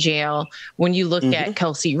in jail, when you look at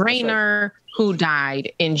Kelsey Rayner, who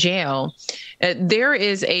died in jail, there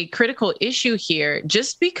is a critical issue here.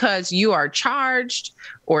 Just because you are charged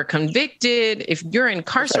or convicted, if you're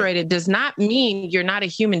incarcerated, does not mean you're not a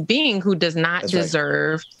human being who does not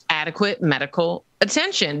deserve adequate medical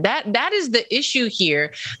attention. That is the issue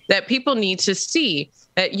here that people need to see.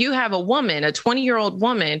 That you have a woman, a 20-year-old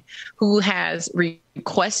woman, who has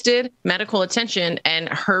requested medical attention and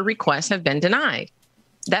her requests have been denied.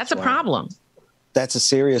 That's a problem. That's a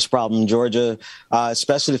serious problem, Georgia,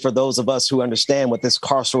 especially for those of us who understand what this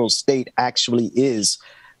carceral state actually is.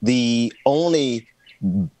 The only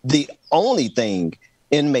thing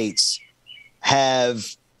inmates have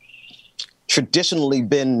traditionally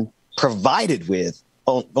been provided with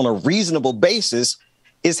on a reasonable basis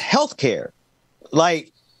is health care.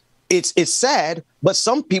 Like, it's sad, but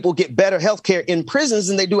some people get better health care in prisons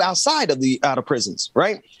than they do outside of prisons,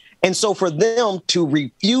 right? And so for them to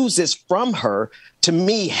refuse this from her, to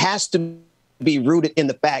me, has to be rooted in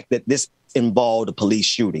the fact that this involved a police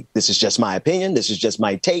shooting. This is just my opinion. This is just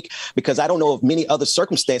my take, because I don't know of many other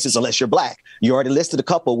circumstances, unless you're Black. You already listed a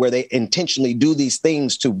couple where they intentionally do these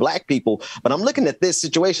things to Black people. But I'm looking at this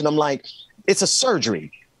situation. I'm like, it's a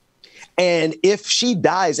surgery. And if she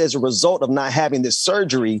dies as a result of not having this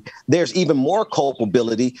surgery, there's even more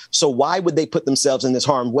culpability. So why would they put themselves in this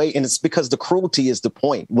harm's way? And it's because the cruelty is the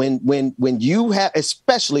point. When you have,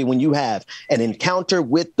 especially when you have an encounter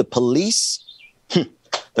with the police,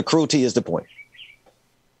 the cruelty is the point.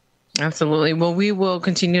 Absolutely. Well, we will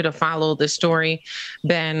continue to follow the story.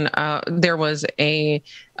 Ben, there was a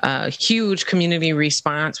huge community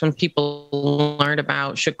response when people learned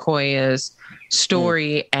about Shakoya's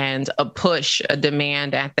story and a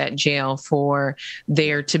demand at that jail for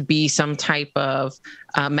there to be some type of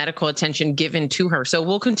medical attention given to her. So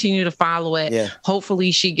we'll continue to follow it. Yeah.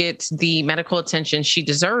 Hopefully she gets the medical attention she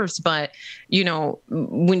deserves. But, you know,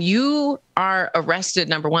 when you are arrested,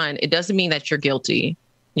 number one, it doesn't mean that you're guilty.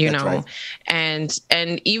 Right. And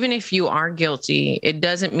even if you are guilty, it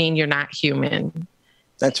doesn't mean you're not human.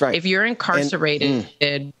 That's right. If you're incarcerated,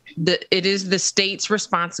 it is the state's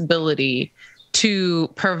responsibility to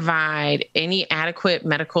provide any adequate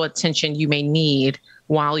medical attention you may need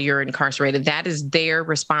while you're incarcerated. That is their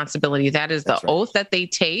responsibility. That is the oath that they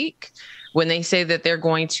take when they say that they're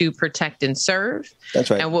going to protect and serve. That's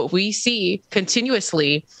right. And what we see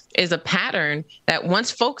continuously is a pattern that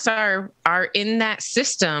once folks are in that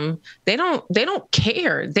system, they don't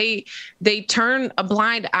care. They turn a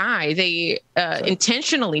blind eye. They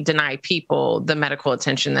intentionally deny people the medical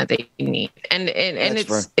attention that they need. And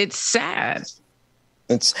it's sad.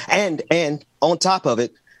 And on top of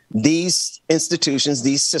it, these institutions,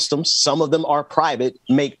 these systems, some of them are private,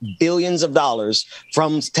 make billions of dollars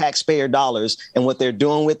from taxpayer dollars. And what they're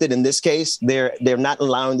doing with it in this case, they're not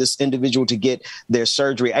allowing this individual to get their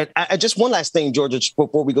surgery. I just one last thing, Georgia,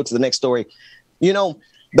 before we go to the next story. You know,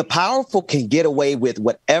 the powerful can get away with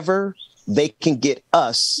whatever they can get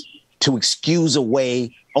us to excuse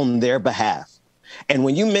away on their behalf. And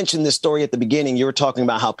when you mentioned this story at the beginning, you were talking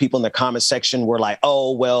about how people in the comment section were like,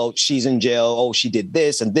 oh, well, she's in jail. Oh, she did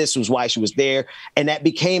this. And this was why she was there. And that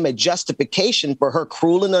became a justification for her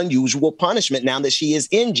cruel and unusual punishment now that she is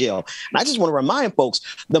in jail. And I just want to remind folks,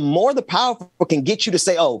 the more the powerful can get you to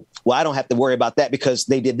say, oh, well, I don't have to worry about that because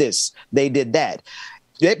they did this, they did that.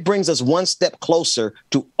 it brings us one step closer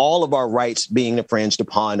to all of our rights being infringed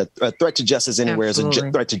upon. A threat to justice anywhere is a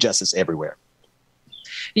threat to justice everywhere.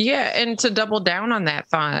 Yeah. And to double down on that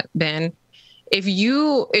thought, Ben,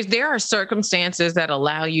 if there are circumstances that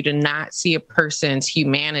allow you to not see a person's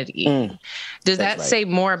humanity, does that say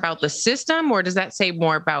more about the system, or does that say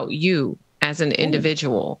more about you as an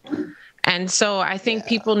individual? And so I think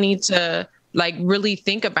people need to really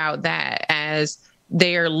think about that as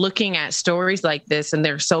they're looking at stories like this, and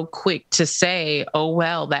they're so quick to say, oh,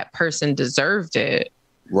 well, that person deserved it.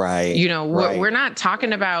 Right. We're not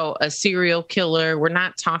talking about a serial killer. We're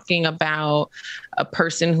not talking about a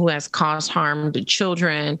person who has caused harm to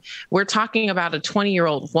children. We're talking about a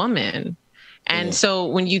 20-year-old woman. And so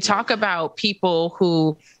when you talk about people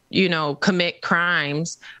who, commit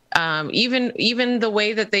crimes, even the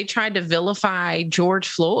way that they tried to vilify George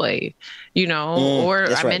Floyd, or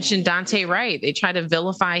I mentioned Daunte Wright, they try to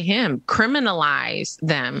vilify him, criminalize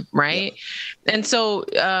them, right? Yeah. And so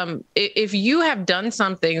if you have done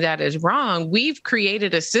something that is wrong, we've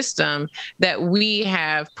created a system that we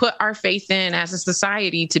have put our faith in as a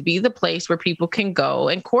society to be the place where people can go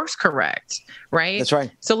and course correct, right? That's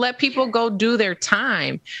right. So let people go do their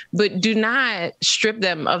time, but do not strip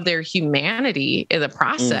them of their humanity in the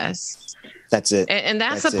process. That's it. And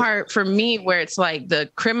that's the part for me where it's like the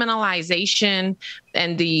criminalization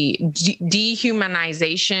and the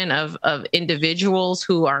dehumanization of individuals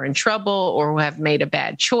who are in trouble or who have made a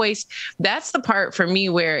bad choice. That's the part for me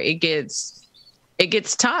where it gets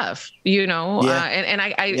tough,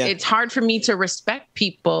 it's hard for me to respect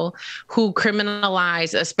people who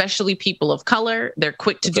criminalize, especially people of color. They're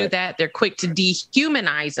quick to do that. They're quick to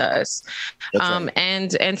dehumanize us,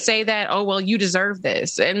 and say that, oh, well, you deserve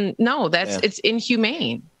this. And no, it's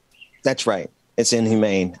inhumane. That's right. It's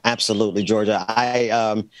inhumane. Absolutely, Georgia.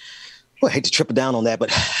 I hate to triple down on that,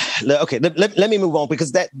 but okay, let me move on,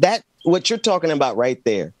 because that what you're talking about right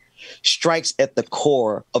there strikes at the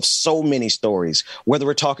core of so many stories, whether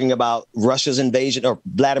we're talking about Russia's invasion or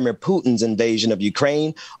Vladimir Putin's invasion of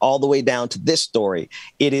Ukraine, all the way down to this story.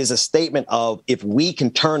 It is a statement of, if we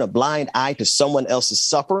can turn a blind eye to someone else's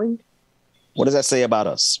suffering, what does that say about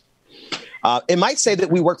us? It might say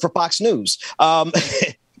that we work for Fox News. Talk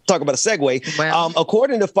about a segue. Well,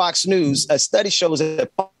 according to Fox News, a study shows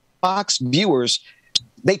that Fox viewers,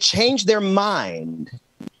 they change their mind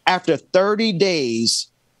after 30 days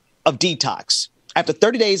of detox. After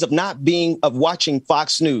 30 days of watching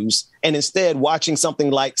Fox News and instead watching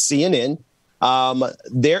something like CNN,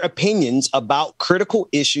 their opinions about critical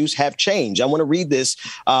issues have changed. I want to read this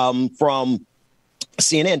from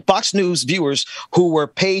CNN. Fox News viewers who were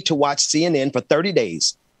paid to watch CNN for 30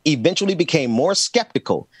 days eventually became more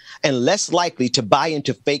skeptical and less likely to buy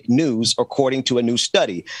into fake news, according to a new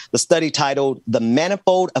study. The study, titled "The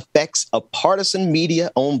Manifold Effects of Partisan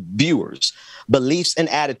Media on Viewers, Beliefs and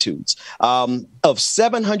Attitudes," of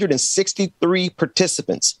 763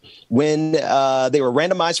 participants, when they were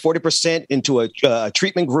randomized 40% into a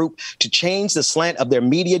treatment group to change the slant of their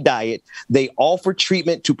media diet. They offered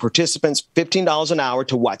treatment to participants $15 an hour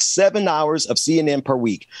to watch 7 hours of CNN per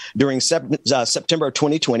week during September of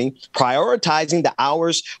 2020, prioritizing the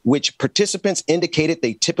hours which participants indicated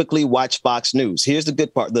they typically watch Fox News. Here's the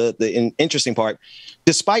good part, the interesting part.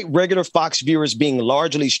 Despite regular Fox viewers being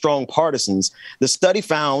largely strong partisans, the study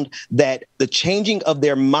found that the changing of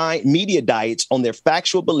their media diets on their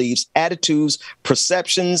factual beliefs, attitudes,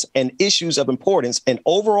 perceptions, and issues of importance and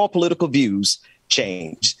overall political views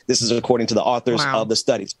changed. This is according to the authors of the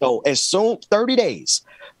study. So as soon 30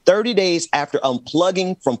 days after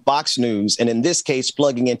unplugging from Fox News, and in this case,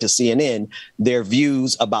 plugging into CNN, their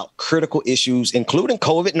views about critical issues, including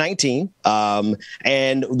COVID-19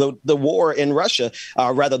 and the war in Russia,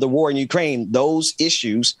 the war in Ukraine, those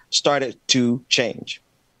issues started to change.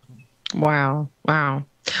 Wow.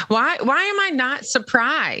 Why am I not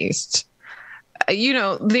surprised?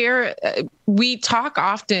 We talk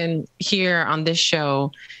often here on this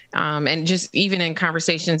show, and just even in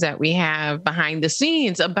conversations that we have behind the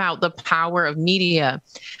scenes, about the power of media,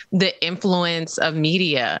 the influence of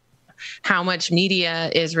media, how much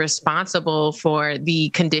media is responsible for the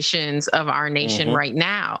conditions of our nation right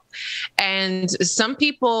now. And some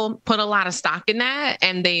people put a lot of stock in that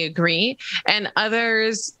and they agree. And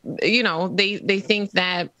others, they think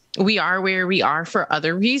that we are where we are for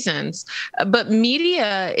other reasons. But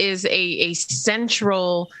media is a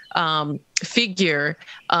central figure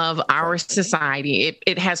of our society.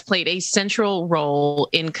 It has played a central role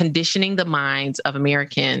in conditioning the minds of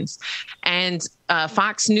Americans. And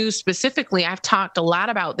Fox News specifically, I've talked a lot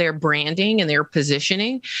about their branding and their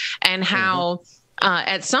positioning, and how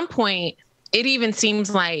at some point it even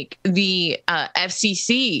seems like the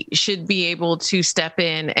FCC should be able to step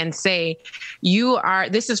in and say,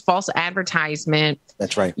 this is false advertisement.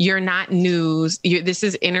 That's right. You're not news. This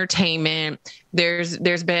is entertainment. There's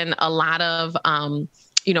been a lot of,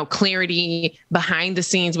 clarity behind the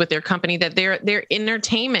scenes with their company that they're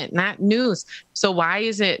entertainment, not news. So why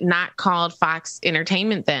is it not called Fox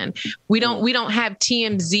Entertainment then? We don't have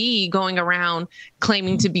TMZ going around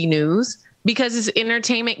claiming to be news because it's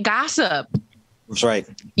entertainment gossip. That's right.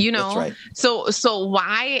 That's right. So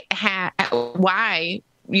why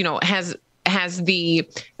has the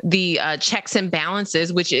checks and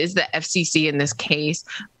balances, which is the FCC in this case,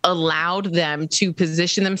 allowed them to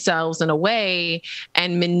position themselves in a way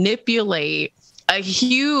and manipulate a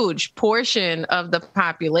huge portion of the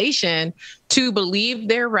population to believe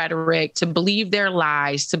their rhetoric, to believe their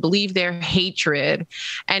lies, to believe their hatred.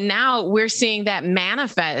 And now we're seeing that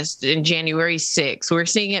manifest in January 6th. We're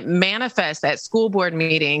seeing it manifest at school board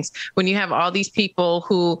meetings when you have all these people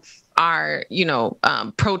who are,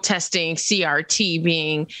 protesting CRT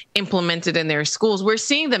being implemented in their schools. We're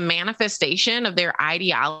seeing the manifestation of their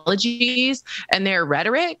ideologies and their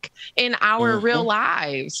rhetoric in our real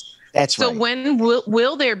lives. That's right. So when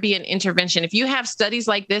will there be an intervention? If you have studies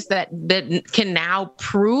like this that can now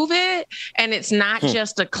prove it, and it's not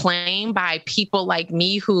just a claim by people like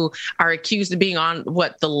me who are accused of being on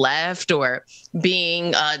the left or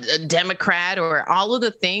being a Democrat or all of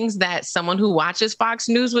the things that someone who watches Fox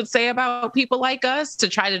News would say about people like us to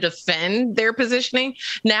try to defend their positioning.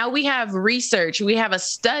 Now we have research. We have a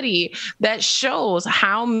study that shows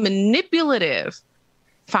how manipulative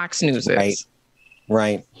Fox News is.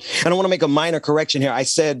 Right. And I want to make a minor correction here. I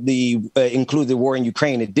said include the war in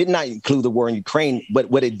Ukraine. It did not include the war in Ukraine, but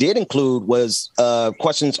what it did include was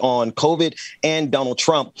questions on COVID and Donald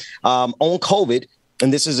Trump. On COVID,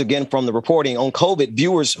 and this is again from the reporting, on COVID,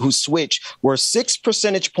 viewers who switch were 6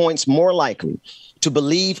 percentage points more likely to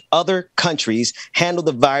believe other countries handle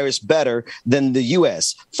the virus better than the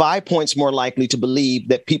U.S., 5 points more likely to believe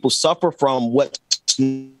that people suffer from what's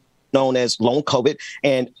known as long COVID,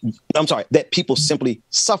 that people simply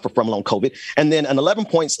suffer from long COVID. And then 11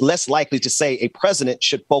 points less likely to say a president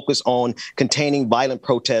should focus on containing violent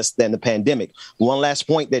protests than the pandemic. One last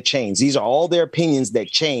point that changed. These are all their opinions that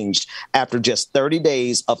changed after just 30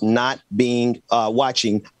 days of not being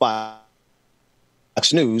watching Fox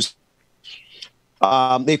News.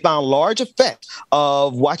 They found large effect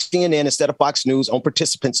of watching CNN instead of Fox News on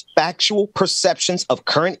participants' factual perceptions of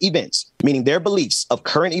current events, meaning their beliefs of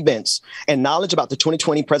current events and knowledge about the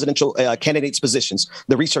 2020 presidential candidates' positions.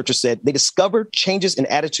 The researchers said they discovered changes in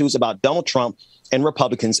attitudes about Donald Trump and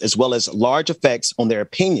Republicans, as well as large effects on their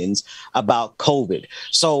opinions about COVID.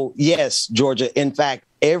 So, yes, Georgia, in fact,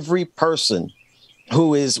 every person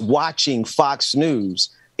who is watching Fox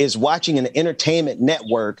News is watching an entertainment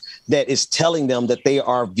network that is telling them that they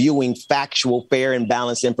are viewing factual, fair, and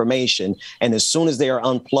balanced information. And as soon as they are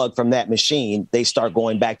unplugged from that machine, they start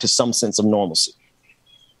going back to some sense of normalcy.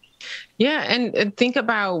 Yeah. And think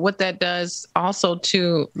about what that does also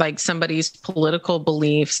to like somebody's political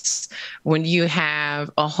beliefs when you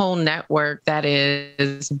have a whole network that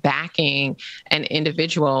is backing an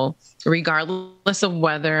individual, regardless of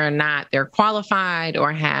whether or not they're qualified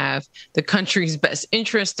or have the country's best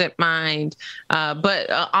interest at mind.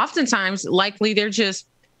 But oftentimes, likely they're just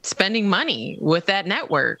spending money with that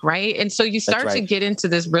network, right? And so you start to get into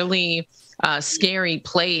this really scary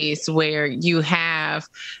place where you have,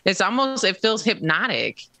 it feels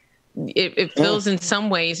hypnotic. It feels in some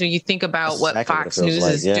ways when you think about what Fox News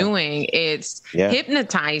is doing, it's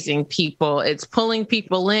hypnotizing people. It's pulling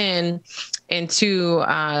people into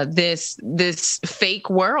this fake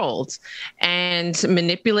world and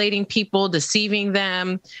manipulating people, deceiving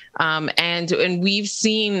them. And we've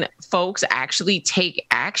seen folks actually take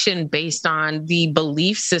action based on the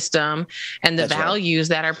belief system and the values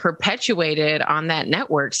that are perpetuated on that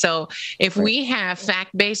network. So if we have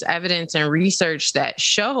fact-based evidence and research that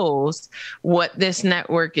shows what this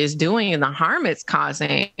network is doing and the harm it's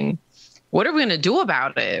causing, what are we going to do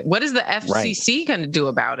about it? What is the FCC going to do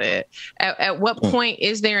about it? At what point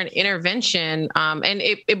is there an intervention? And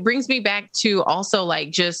it brings me back to also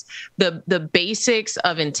like just the basics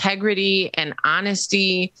of integrity and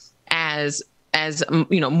honesty as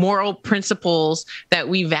moral principles that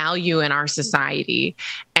we value in our society.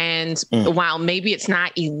 And while maybe it's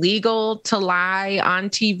not illegal to lie on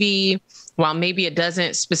TV, while maybe it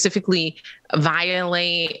doesn't specifically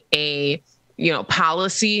violate a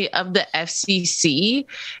policy of the FCC,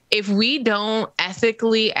 if we don't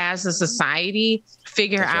ethically as a society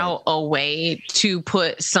figure out a way to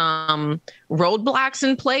put some roadblocks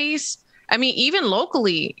in place, I mean, even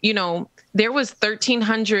locally, there was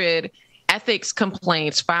 1,300 ethics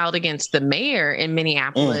complaints filed against the mayor in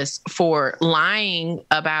Minneapolis for lying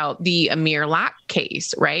about the Amir Locke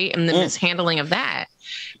case, right? And the mishandling of that.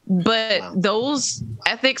 But those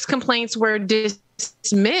ethics complaints were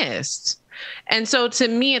dismissed. And so to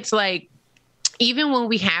me, it's like, even when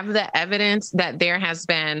we have the evidence that there has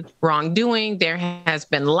been wrongdoing, there has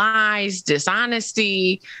been lies,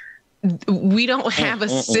 dishonesty, we don't have a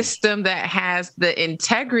system that has the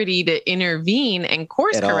integrity to intervene and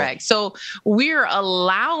course correct. So we're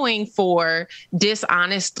allowing for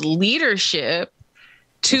dishonest leadership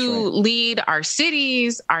to lead our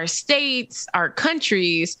cities, our states, our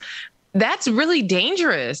countries. That's really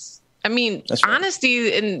dangerous. I mean,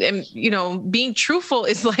 honesty and, you know, being truthful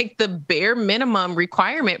is like the bare minimum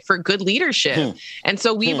requirement for good leadership. And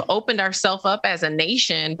so we've opened ourselves up as a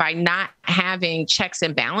nation by not having checks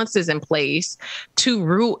and balances in place to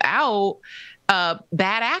root out bad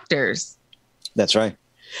actors. That's right.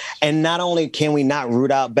 And not only can we not root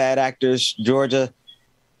out bad actors, Georgia,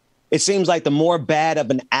 it seems like the more bad of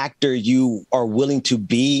an actor you are willing to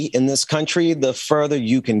be in this country, the further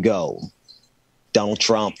you can go. Donald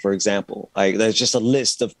Trump, for example, like there's just a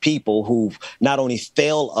list of people who not only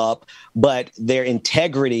fail up, but their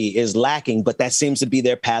integrity is lacking. But that seems to be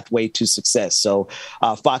their pathway to success. So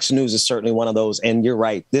Fox News is certainly one of those. And you're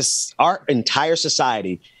right. Our entire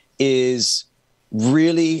society is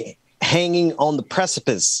really hanging on the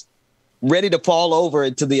precipice, ready to fall over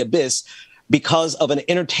into the abyss because of an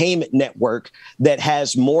entertainment network that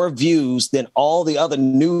has more views than all the other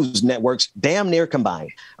news networks damn near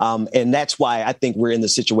combined. And that's why I think we're in the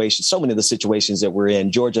situation, so many of the situations that we're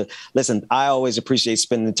in. Georgia, listen, I always appreciate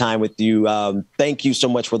spending time with you. Thank you so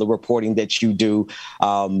much for the reporting that you do.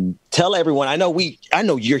 Tell everyone, I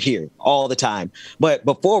know you're here all the time, but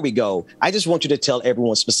before we go, I just want you to tell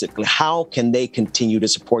everyone specifically, how can they continue to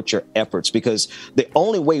support your efforts? Because the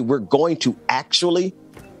only way we're going to actually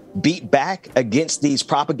beat back against these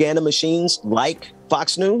propaganda machines like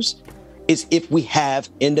Fox News is if we have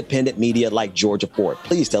independent media like Georgia Fort.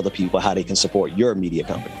 Please tell the people how they can support your media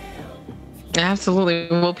company. Absolutely.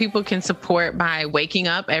 Well, people can support by waking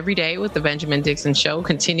up every day with the Benjamin Dixon Show,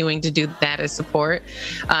 continuing to do that as support.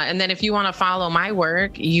 And then if you want to follow my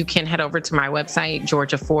work, you can head over to my website,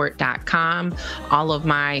 georgiafort.com. All of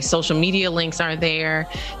my social media links are there.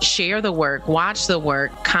 Share the work, watch the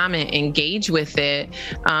work, comment, engage with it,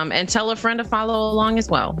 and tell a friend to follow along as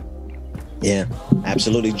well. Yeah,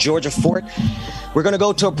 absolutely. Georgia Fort, we're going to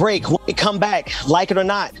go to a break. When we come back, like it or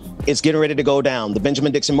not, it's getting ready to go down. The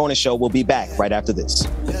Benjamin Dixon Morning Show will be back right after this.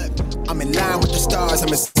 I'm in line with the stars, I'm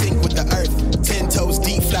in sync with the earth. 10 toes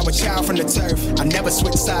deep, flower child from the turf. I never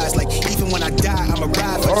switch sides, like even when I die, I'm a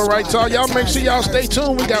ride. All right, so y'all make sure y'all stay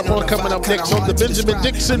tuned. We got more coming up next on the Benjamin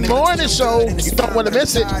Dixon Morning Show. You don't want to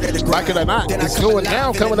miss it. Like it or not, it's going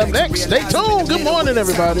down coming up next. Stay tuned. Good morning,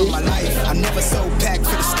 everybody. I never so packed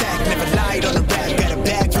for the stack, never lied on the rap. Got a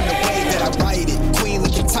bag from the way that I write it. Queen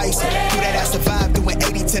looking Tyson, do that I survived, doing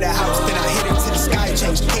 80 to the house, then I hit it to the sky,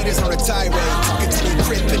 changed haters on a tirade. Talking to the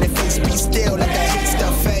grip in the face, be still, let that hate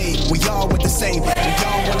stuff fade. We all want the same, we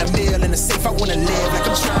all want a meal in the safe. I want to live like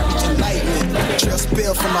I'm trying to reach enlightenment. Trail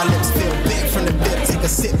spill from my lips, feel big from the dip. Take a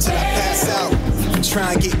sip till I pass out.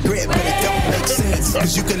 Try and get grit, but it don't make sense,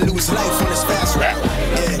 cause you can lose life on this fast route.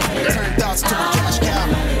 Yeah, turn thoughts to a cash cow.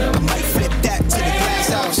 I might flip that to the glass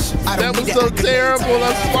house. That was so terrible.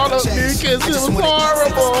 I swallowed me because it was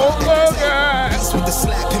horrible. Oh, God. With the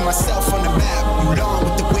slap in myself on the map. You long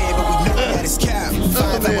with the wind, but we know that it's cap.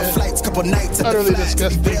 5-hour flights, couple nights at the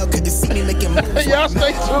flats. Bill couldn't see me making moves. Y'all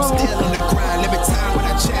stay tuned. Still on the grind, limit time when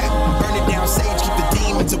I chat. Burn it down, sage, keep the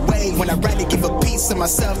demons away. When I write it, give a piece of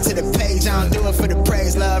myself to the page. I don't do it for the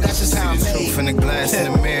praise, love. That's just how I'm made. From the glass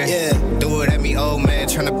in the mirror. Yeah. Do it at me, old man,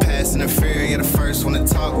 trying to pass in the fear. You're the first one to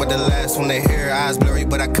talk, but the last one to hear. Eyes blurry,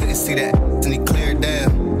 but I couldn't see that. And he cleared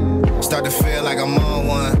down. Start to feel like I'm on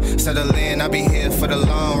one. Settle in, I'll be here for the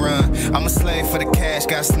long run. I'm a slave for the cash,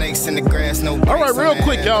 got snakes in the grass, no. All right, real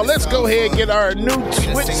quick, y'all. Let's go ahead and get our new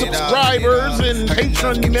Twitch subscribers and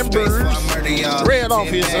Patreon members read off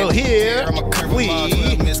here. So here we go.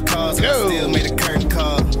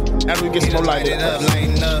 After we get some more light up.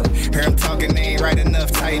 Here I'm talking, they ain't right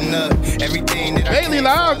enough, tighten up. Everything that Bailey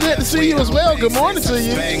Live, good to see you as well. Good morning to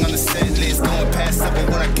you. Bang on the set list, going past supper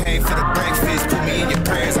when I came for the breakfast. Put me in your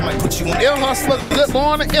prayers, I might put you on. Il Hustler, good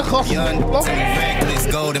morning. Il Hustler. Reckless,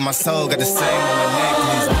 gold in my soul, got the same on my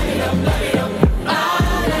necklace.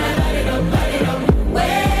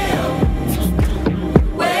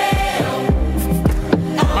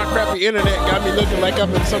 The internet got me looking like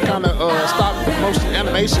I'm in some kind of stop motion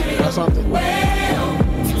animation or something.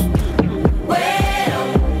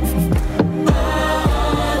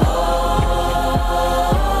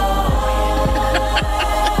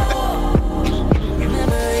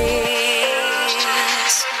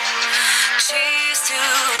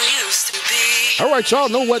 right, y'all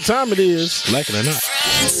know what time it is. Like it or not,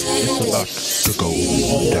 it's about to go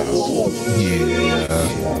down. Yeah.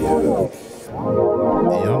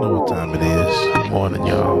 Y'all know what time it is. Good morning,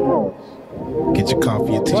 y'all. Get your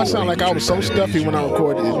coffee and tea. Well, I sound like I was so stuffy when I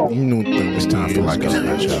recorded it. You knew it's time for Like It or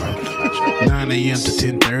Not, y'all. 9 a.m. to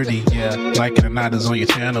 10:30, yeah. Like It or Not is on your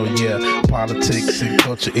channel, yeah. Politics and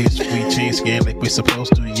culture is free, chain scan like we're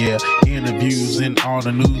supposed to, yeah. Interviews and all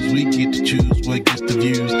the news, we get to choose what gets the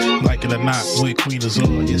views. Like It or Not with Queen Azor,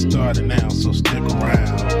 it's starting now, so stick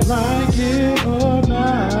around. Like it or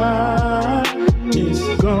not, it's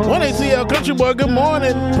going. One ATL Country Boy, good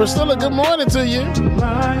morning. Priscilla, good morning to you.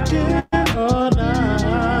 Like it or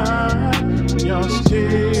not, y'all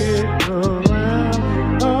stick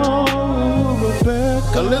around. Oh,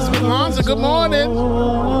 Rebecca. Elizabeth Monza, good morning.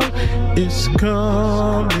 It's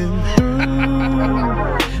coming through.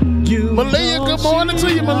 Malia, good morning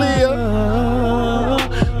to you, Malia.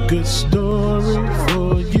 Good story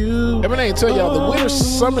for you. Everything tell y'all the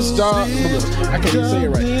weirdest summer job. I can't even say it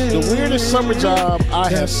right. The weirdest summer job I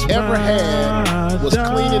have ever had was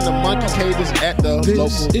cleaning the monkey cages at the local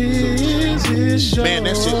zoo. Man,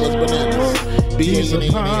 that shit was bananas. He's a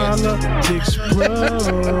politics bro.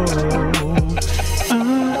 I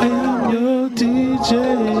am your DJ.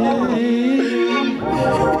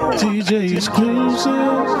 DJ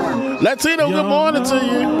exclusive. Latino, good morning to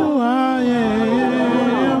you.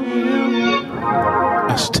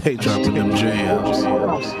 I stay dropping them jams.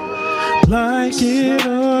 Like it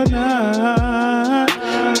or not,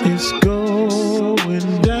 it's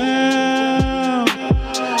going down.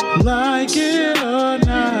 Like it or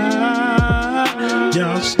not,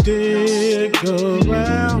 y'all stick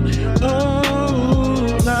around.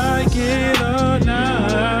 Oh, like it or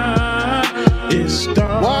not, it's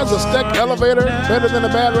starting. Why is a stuck elevator better than a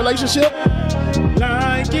bad relationship?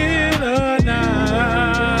 Like it or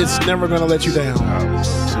not, it's never gonna let you down.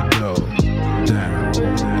 To go down.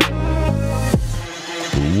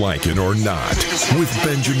 Like It or Not with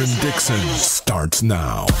Benjamin Dixon starts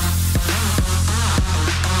now.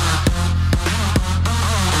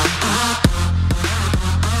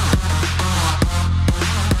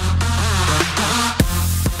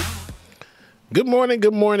 Good morning,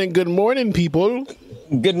 good morning, good morning, people.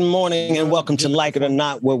 Good morning and welcome to Like It or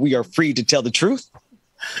Not, where we are free to tell the truth.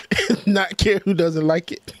 Not care who doesn't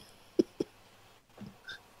like it.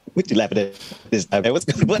 What you laughing at this time? What's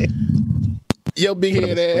going on? Yo, big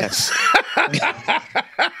head ass.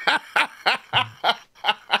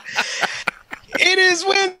 It is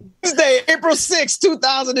Wednesday, April 6,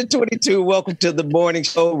 2022. Welcome to the morning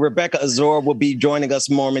show. Rebecca Azor will be joining us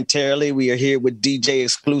momentarily. We are here with DJ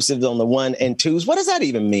Exclusives on the 1 and 2s. What does that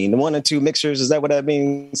even mean? The 1 and 2 mixers? Is that what that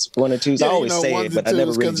means? 1 and 2s? Yeah, I always say it, but I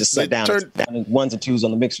never really just sat down and 1s and 2s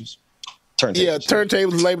on the mixers. Turntables. Yeah,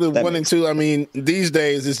 turntables labeled 1 and 2. I mean, these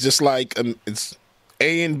days it's just like it's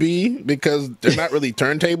A and B because they're not really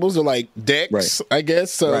turntables. They're like decks, right. I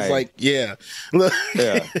guess. So It's like, yeah.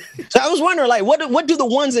 Yeah. So I was wondering, like, what do the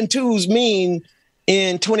 1s and 2s mean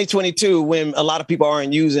in 2022 when a lot of people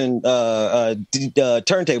aren't using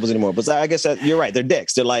turntables anymore? But I guess you're right. They're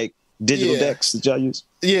decks. They're like digital decks that y'all use.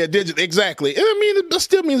 Yeah, digital, exactly. I mean, it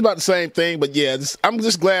still means about the same thing, but yeah, I'm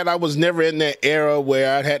just glad I was never in that era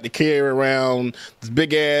where I had to carry around this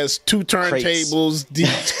big ass 2 turntables,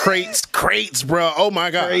 these crates, bro. Oh my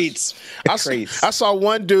god, crates. I saw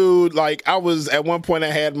one dude, like I was at one point,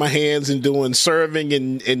 I had my hands in doing serving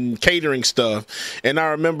and catering stuff, and I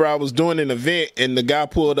remember I was doing an event, and the guy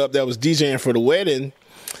pulled up that was DJing for the wedding.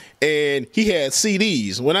 And he had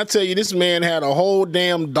CDs. When I tell you this man had a whole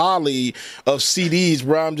damn dolly of CDs,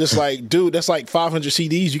 bro, I'm just like, dude, that's like 500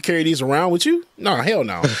 CDs. You carry these around with you? No, hell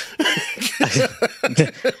no.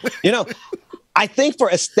 You know, I think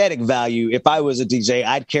for aesthetic value, if I was a DJ,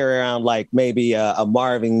 I'd carry around like maybe a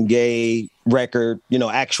Marvin Gaye record,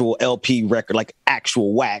 actual LP record, like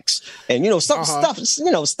actual wax, and stuff, stuff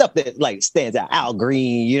that like stands out. Al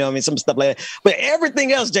Green, some stuff like that. But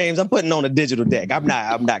everything else, James, I'm putting on a digital deck. I'm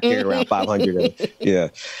not carrying around 500. Yeah.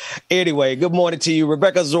 Anyway, good morning to you.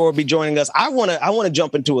 Rebecca Azor will be joining us. I want to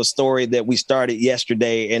jump into a story that we started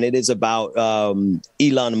yesterday, and it is about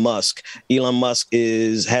Elon Musk. Elon Musk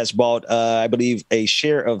has bought, I believe, a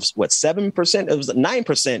share of 7%? It was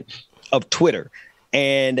 9% of Twitter,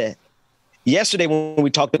 and yesterday, when we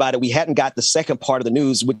talked about it, we hadn't got the second part of the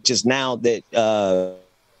news, which is now that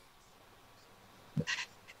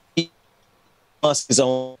Musk is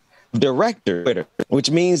on director, which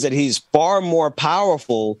means that he's far more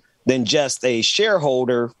powerful than just a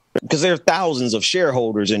shareholder, because there are thousands of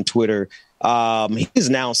shareholders in Twitter. He's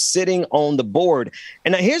now sitting on the board.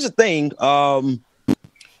 And now here's the thing.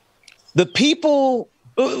 The people...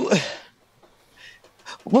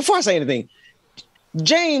 before I say anything,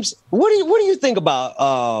 James, what do you think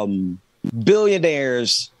about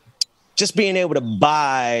billionaires just being able to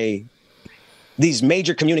buy these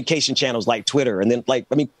major communication channels like Twitter and then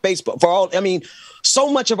Facebook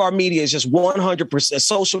so much of our media is just 100%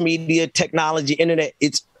 social media, technology, internet.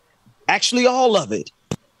 It's actually all of it.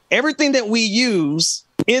 Everything that we use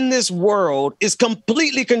in this world is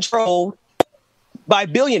completely controlled by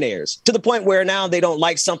billionaires to the point where now they don't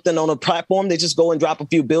like something on a platform. They just go and drop a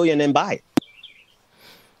few billion and buy it.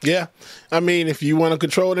 Yeah. I mean, if you want to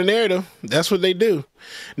control the narrative, that's what they do.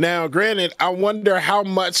 Now, granted, I wonder how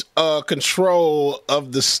much control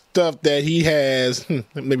of the stuff that he has.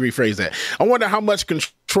 Let me rephrase that. I wonder how much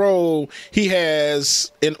control he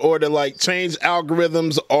has in order to like change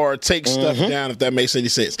algorithms or take stuff down, if that makes any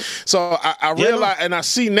sense. So I realize, and I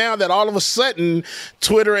see now that all of a sudden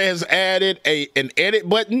Twitter has added an edit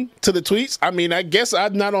button to the tweets. I mean, I guess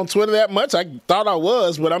I'm not on Twitter that much. I thought I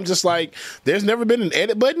was, but I'm just like, there's never been an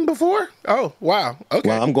edit button before? Oh, wow. Okay.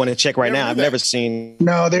 Well, I'm going to check right now. I've never seen an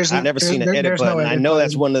edit button. I know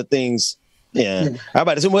that's one of the things. Yeah. How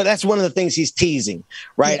about this? Well, that's one of the things he's teasing,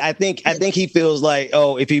 right? Yeah. I think he feels like,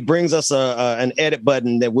 oh, if he brings us an edit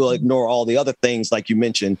button, then we'll ignore all the other things, like you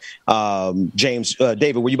mentioned. James,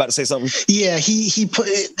 David, were you about to say something? Yeah,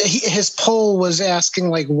 his poll was asking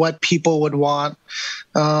like what people would want,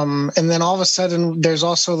 and then all of a sudden, there's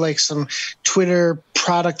also like some Twitter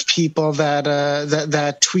product people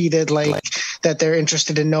that tweeted like that they're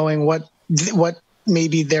interested in knowing what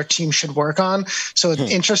maybe their team should work on. So it's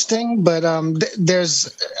interesting, but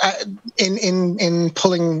there's in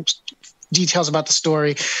pulling details about the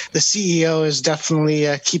story, the CEO is definitely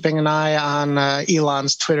keeping an eye on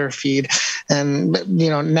Elon's Twitter feed, and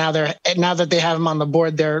now that they have him on the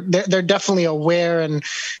board, they're definitely aware, and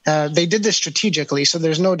they did this strategically. So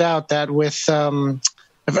there's no doubt that with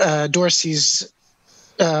Dorsey's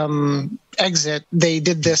exit, they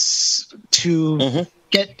did this to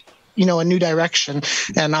get a new direction.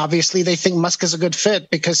 And obviously they think Musk is a good fit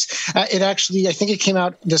because I think it came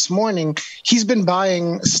out this morning. He's been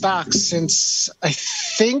buying stocks since I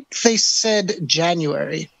think they said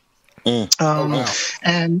January. And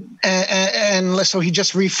so he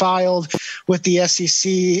just refiled with the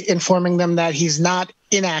SEC, informing them that he's not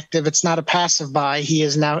inactive. It's not a passive buy. He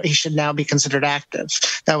should now be considered active.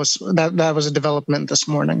 That was a development this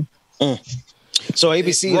morning. So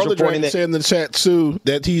ABC is reporting that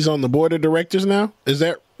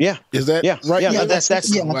Yeah,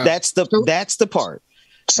 that's the part.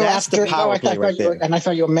 So that's the power play right there. And I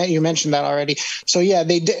thought you mentioned that already. So yeah,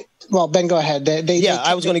 they did. Well, Ben, go ahead.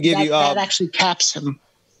 I was going to give you that actually caps him.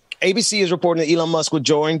 ABC is reporting that Elon Musk will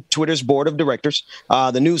join Twitter's board of directors.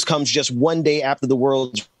 The news comes just one day after the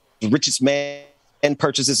world's richest man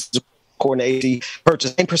purchases, according to ABC,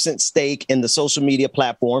 purchased 10% stake in the social media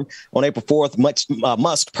platform. On April 4th,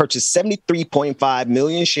 Musk purchased 73.5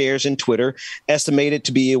 million shares in Twitter, estimated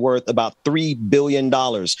to be worth about $3 billion.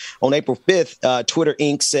 On April 5th, Twitter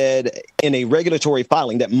Inc. said in a regulatory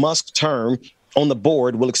filing that Musk's term on the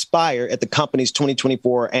board will expire at the company's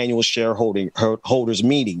 2024 annual shareholders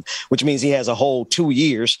meeting, which means he has a whole 2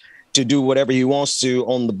 years to do whatever he wants to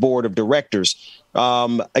on the board of directors.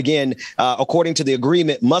 According to the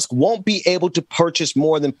agreement, Musk won't be able to purchase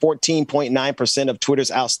more than 14.9% of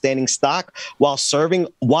Twitter's outstanding stock while serving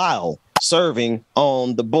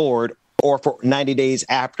on the board or for 90 days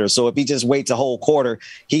after. So if he just waits a whole quarter,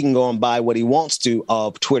 he can go and buy what he wants to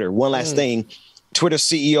of Twitter. One last thing. Twitter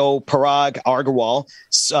CEO Parag Agrawal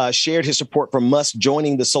shared his support for Musk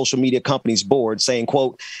joining the social media company's board, saying,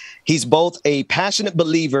 quote, "He's both a passionate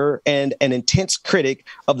believer and an intense critic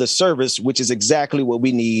of the service, which is exactly what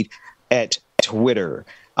we need at Twitter."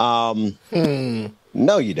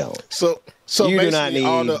 No, you don't. So you basically do not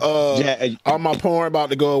need all my porn about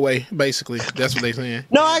to go away. Basically, that's what they're saying.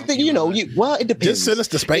 No, I think it depends. Just send us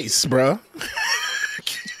to space, bro.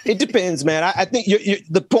 It depends, man. I think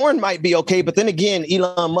the porn might be okay, but then again,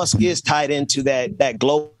 Elon Musk is tied into that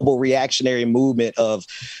global reactionary movement of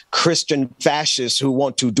Christian fascists who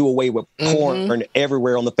want to do away with porn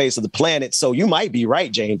everywhere on the face of the planet. So you might be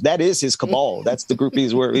right, James. That is his cabal. That's the group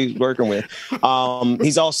he's working with.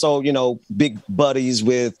 He's also, big buddies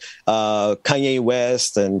with Kanye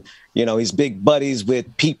West, and he's big buddies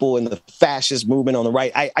with people in the fascist movement on the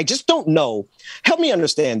right. I just don't know. Help me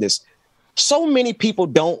understand this. So many people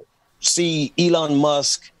don't see Elon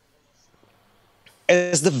Musk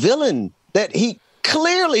as the villain that he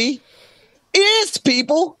clearly is,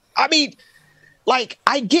 people. I mean, like,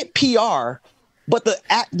 I get PR, but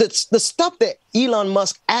the stuff that Elon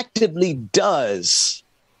Musk actively does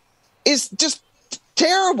is just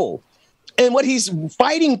terrible. And what he's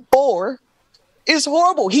fighting for It's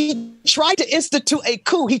horrible. He tried to institute a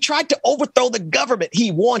coup. He tried to overthrow the government.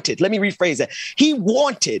 He wanted, let me rephrase that. He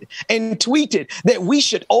wanted and tweeted that we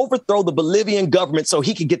should overthrow the Bolivian government so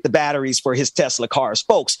he could get the batteries for his Tesla cars.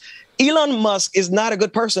 Folks, Elon Musk is not a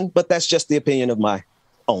good person, but that's just the opinion of my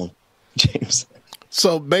own, James.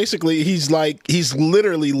 So basically, he's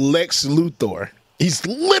literally Lex Luthor. He's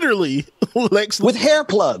literally Lex Luthor. With hair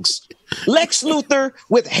plugs. Lex Luthor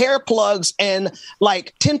with hair plugs and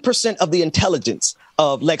like 10% of the intelligence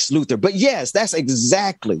of Lex Luthor. But yes, that's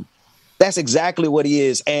exactly what he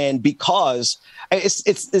is. And because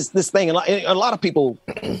it's this thing, a lot of people,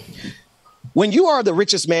 when you are the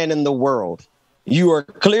richest man in the world, you are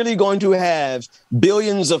clearly going to have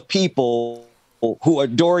billions of people who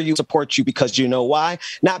adore you, support you because you know why?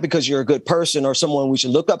 Not because you're a good person or someone we should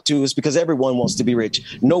look up to. It's because everyone wants to be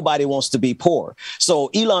rich. Nobody wants to be poor. So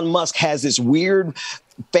Elon Musk has this weird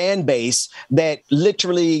fan base that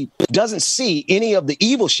literally doesn't see any of the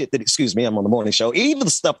evil shit that, excuse me, I'm on the morning show, evil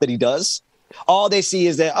stuff that he does. All they see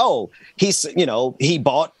is that, he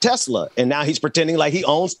bought Tesla and now he's pretending like he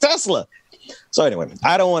owns Tesla. So anyway,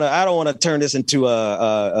 I don't want to turn this into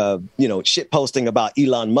a shit posting about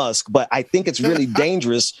Elon Musk, but I think it's really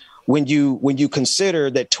dangerous when you consider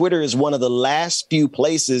that Twitter is one of the last few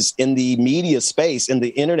places in the media space, in the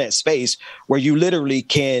internet space, where you literally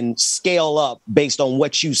can scale up based on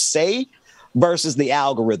what you say versus the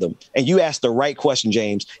algorithm. And you asked the right question,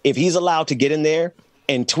 James. If he's allowed to get in there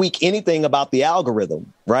and tweak anything about the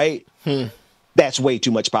algorithm, right? That's way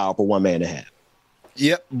too much power for one man to have.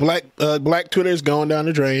 Yep, black Twitter is going down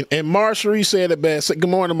the drain. And Mars Cherie said it best. Good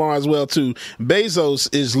morning, Mars, as well, too. Bezos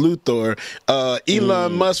is Luthor.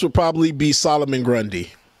 Elon Musk would probably be Solomon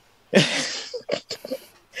Grundy.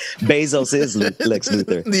 Bezos is Lex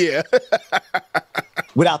Luthor. Yeah.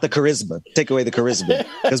 Without the charisma. Take away the charisma.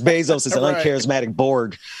 Because Bezos is an uncharismatic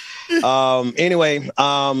Borg. Anyway,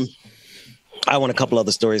 I want a couple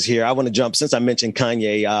other stories here. I want to jump, since I mentioned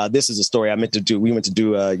Kanye, this is a story we meant to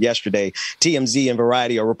do yesterday. TMZ and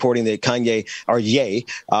Variety are reporting that Kanye, or Ye,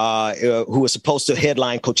 who was supposed to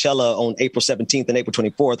headline Coachella on April 17th and April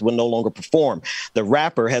 24th, will no longer perform. The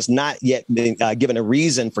rapper has not yet been given a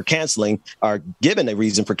reason for canceling.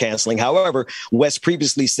 However, West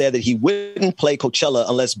previously said that he wouldn't play Coachella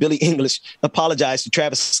unless Billie Eilish apologized to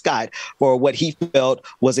Travis Scott for what he felt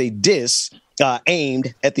was a diss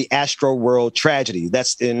aimed at the Astroworld tragedy.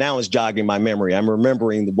 Now is jogging my memory. I'm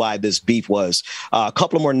remembering why this beef was. A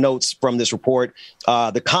couple of more notes from this report.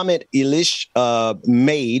 The comment Eilish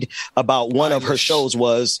made about one of her shows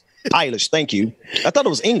was Eilish. Thank you. I thought it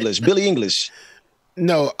was English. Billie Eilish.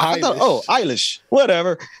 No, Eilish. Eilish.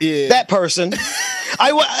 Whatever. Yeah. That person.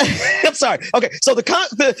 I'm sorry. Okay, so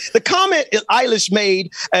the comment Eilish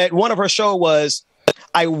made at one of her shows was,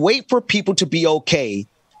 "I wait for people to be okay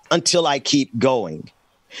until I keep going."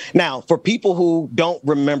 Now, for people who don't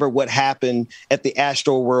remember what happened at the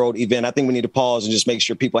Astroworld event, I think we need to pause and just make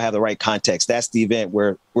sure people have the right context. That's the event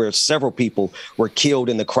where several people were killed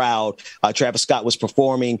in the crowd. Travis Scott was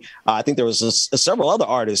performing. I think there was several other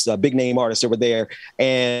artists, big name artists that were there.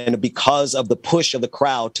 And because of the push of the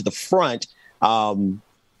crowd to the front,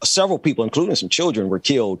 several people, including some children, were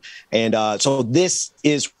killed. And so this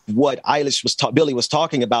is what Billie was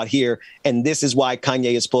talking about here. And this is why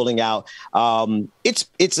Kanye is pulling out.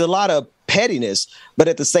 It's a lot of pettiness, but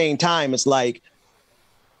at the same time, it's like,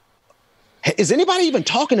 is anybody even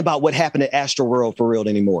talking about what happened at Astroworld for real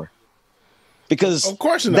anymore? Because of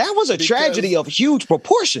course not. That was a tragedy of huge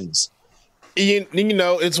proportions. You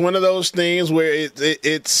know, it's one of those things where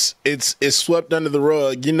it's swept under the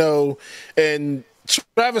rug, and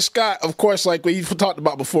Travis Scott, of course, like we talked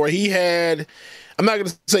about before, I'm not going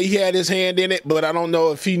to say he had his hand in it, but I don't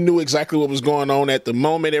know if he knew exactly what was going on at the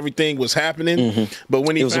moment everything was happening. Mm-hmm. But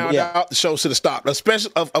when he found out, the show should have stopped.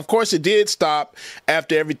 Especially, of course, it did stop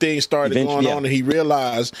after everything started going on and he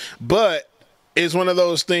realized. But it's one of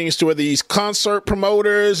those things to where these concert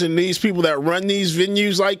promoters and these people that run these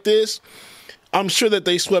venues like this, I'm sure that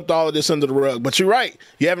they swept all of this under the rug. But you're right.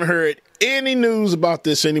 You haven't heard any news about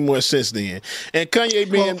this anymore since then. And Kanye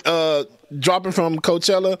being dropping from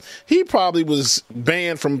Coachella, he probably was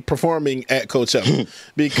banned from performing at Coachella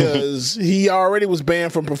because he already was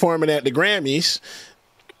banned from performing at the Grammys.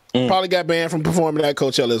 Probably got banned from performing at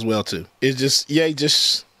Coachella as well too. It's just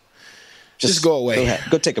go away.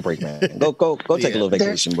 Go take a break, man. Go take a little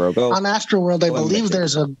vacation, bro. Go on Astroworld. I believe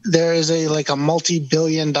there is a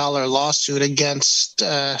multi-billion-dollar lawsuit against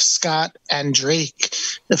Scott and Drake,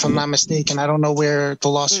 if I'm not mistaken. I don't know where the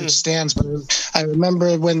lawsuit stands, but I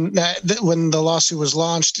remember when the lawsuit was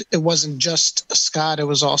launched, it wasn't just Scott; it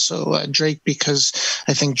was also Drake, because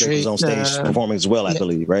I think Drake was on stage performing as well. I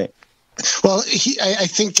believe, right? Well, I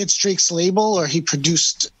think it's Drake's label, or he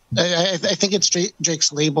produced. I think it's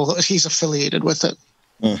Drake's label. He's affiliated with it.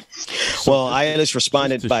 Well, Eilish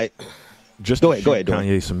responded by. Just go ahead.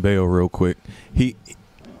 Kanye some bail real quick.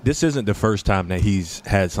 This isn't the first time that he's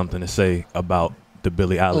had something to say about the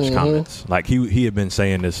Billie Eilish comments. Like he had been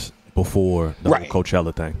saying this before the whole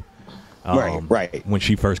Coachella thing. Right. When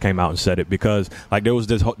she first came out and said it, because like there was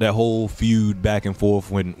that whole feud back and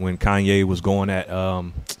forth when Kanye was going at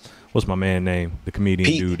what's my man name, the comedian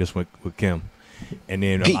Pete. dude that's with Kim, and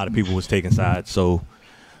then Pete. a lot of people was taking sides. So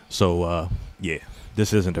yeah,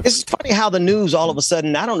 this isn't. It's funny how the news all of a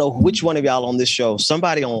sudden. I don't know which one of y'all on this show.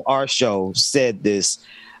 Somebody on our show said this.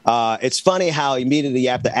 It's funny how immediately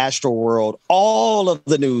after Astroworld, all of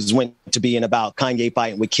the news went to being about Kanye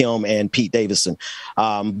fighting with Kim and Pete Davidson.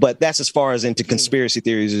 But that's as far as into conspiracy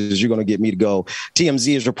theories as you're going to get me to go.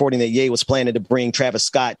 TMZ is reporting that Ye was planning to bring Travis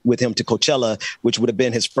Scott with him to Coachella, which would have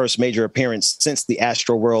been his first major appearance since the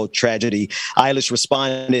Astroworld tragedy. Eilish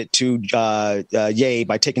responded to Ye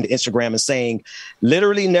by taking to Instagram and saying,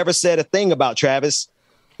 literally never said a thing about Travis,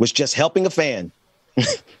 was just helping a fan.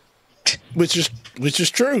 Which is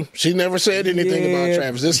true. She never said anything about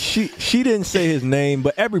Travis. She didn't say his name,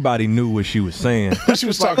 but everybody knew what she was saying. She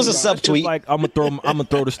was talking It was a subtweet. Like I'm gonna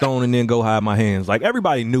throw the stone and then go hide my hands. Like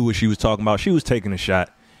everybody knew what she was talking about. She was taking a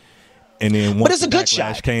shot, and then once it's a the good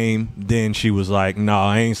backlash shot. came, then she was like, "No,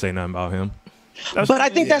 I ain't say nothing about him." But I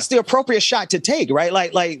think that's the appropriate shot to take, right?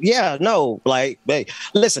 Hey,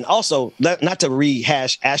 listen, also, not to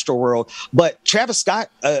rehash Astroworld, but Travis Scott,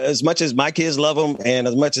 as much as my kids love him and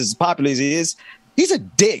as much as popular as he is, he's a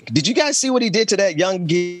dick. Did you guys see what he did to that young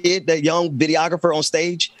kid, that young videographer on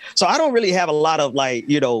stage? So I don't really have a lot of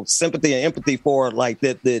sympathy and empathy for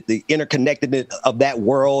the interconnectedness of that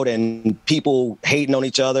world and people hating on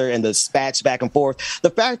each other and the spats back and forth. The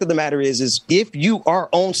fact of the matter is if you are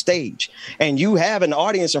on stage and you have an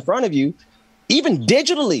audience in front of you, even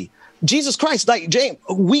digitally, Jesus Christ, like James,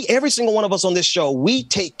 every single one of us on this show, we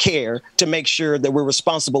take care to make sure that we're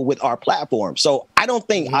responsible with our platform. So I don't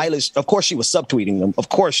think Eilish, of course she was subtweeting him. Of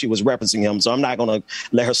course she was referencing him. So I'm not going to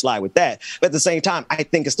let her slide with that. But at the same time, I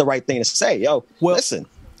think it's the right thing to say. Listen.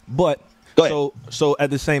 But go ahead. So at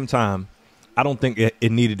the same time, I don't think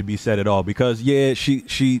it needed to be said at all because,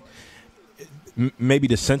 she maybe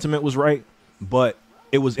the sentiment was right, but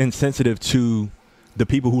it was insensitive to the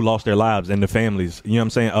people who lost their lives and the families, you know what I'm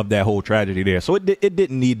saying, of that whole tragedy there. So it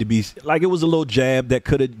didn't need to be like, it was a little jab that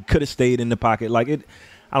could have stayed in the pocket. Like it,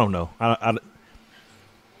 I don't know. And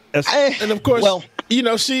of course,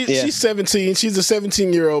 she's 17. She's a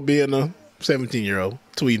 17-year-old being a 17-year-old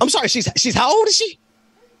tweeting. I'm sorry. She's how old is she?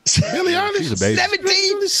 Billie Eilish, she's a baby.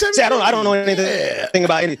 17. See, I don't know anything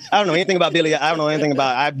about I don't know anything about Billie. I don't know anything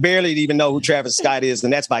about. I barely even know who Travis Scott is,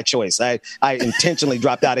 and that's by choice. I intentionally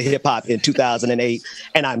dropped out of hip hop in 2008,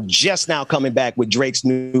 and I'm just now coming back with Drake's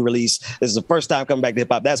new release. This is the first time coming back to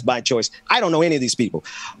hip hop. That's by choice. I don't know any of these people,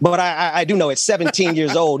 but I do know at 17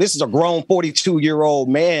 years old, this is a grown 42-year-old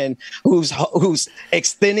man who's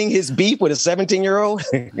extending his beef with a 17-year-old.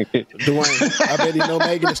 Dwayne, I bet he know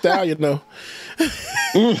Megan Thee Stallion though.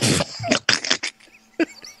 I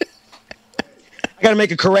got to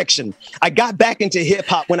make a correction. I got back into hip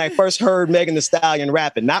hop when I first heard Megan Thee Stallion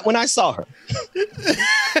rapping, not when I saw her.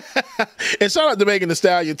 And shout out to Megan Thee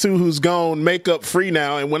Stallion too, who's gone makeup free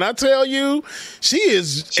now. And when I tell you,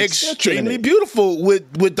 she's extremely beautiful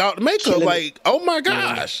without the makeup. Oh my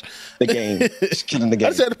gosh, the game, she's killing the game. I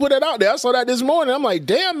just had to put that out there. I saw that this morning. I'm like,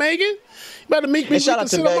 damn, Megan, you better make me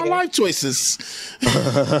reconsider my life choices.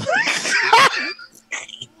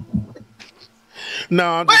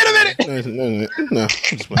 No. Wait a minute. No.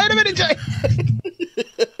 Wait a minute, Jay.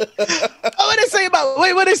 What did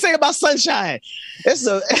they say about Sunshine? It's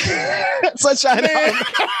a Sunshine.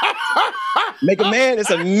 Make a man. It's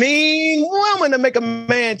a mean woman to make a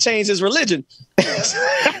man change his religion.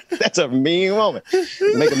 That's a mean woman.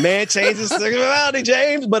 Make a man change his sexuality,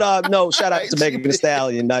 James. But no, shout out to Megan Thee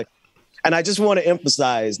Stallion. And I just want to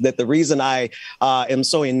emphasize that the reason I am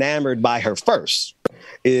so enamored by her first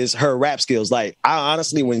is her rap skills. Like, I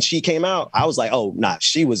honestly, when she came out, I was like, oh, nah,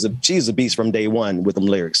 she's a beast from day one with them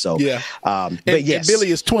lyrics. So yeah. But yes, and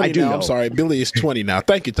Billy is 20 now. I'm sorry, Billy is 20 now.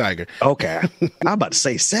 Thank you, Tiger. Okay, I'm about to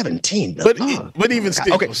say 17, but even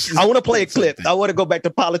still, okay. I want to play a clip. I want to go back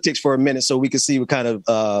to politics for a minute so we can see what kind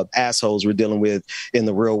of assholes we're dealing with in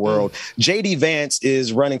the real world. JD Vance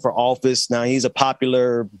is running for office now. He's a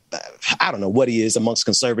popular, I don't know what he is amongst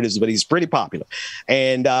conservatives, but he's pretty popular.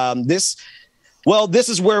 And this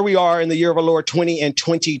is where we are in the year of our Lord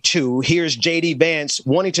 2022. Here's JD Vance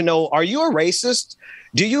wanting to know, are you a racist?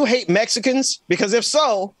 Do you hate Mexicans? Because if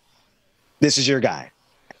so, this is your guy.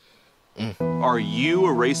 Are you a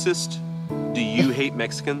racist? Do you hate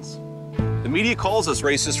Mexicans? The media calls us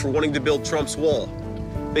racist for wanting to build Trump's wall.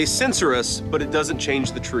 They censor us, but it doesn't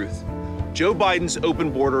change the truth. Joe Biden's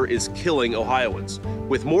open border is killing Ohioans,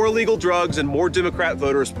 with more illegal drugs and more Democrat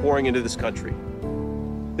voters pouring into this country.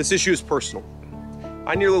 This issue is personal.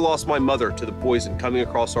 I nearly lost my mother to the poison coming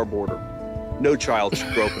across our border. No child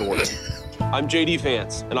should grow up an orphan. I'm JD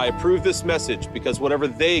Vance, and I approve this message because whatever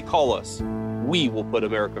they call us, we will put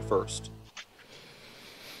America first.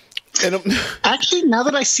 And actually, now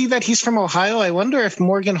that I see that he's from Ohio, I wonder if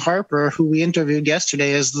Morgan Harper, who we interviewed yesterday,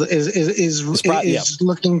 is looking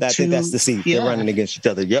to. I think that's the seat. They're running against each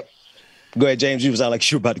other. Yep. Go ahead, James. You sound like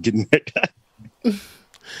you were about to get in there.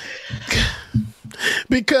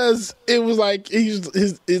 Because it was like he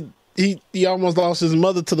almost lost his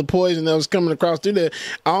mother to the poison that was coming across through there.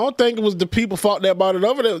 I don't think it was the people fault that brought it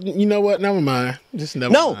over there. You know what? Never mind.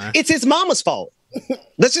 No, it's his mama's fault.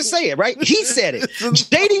 Let's just say it, right? He said it.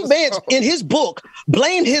 JD Vance, in his book,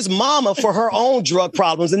 blamed his mama for her own drug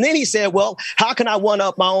problems. And then he said, well, how can I one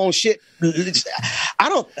up my own shit? I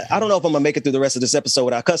don't know if I'm going to make it through the rest of this episode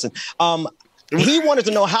without cussing. He wanted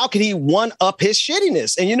to know how could he one up his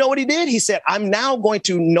shittiness. And you know what he did? He said, I'm now going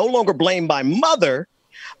to no longer blame my mother.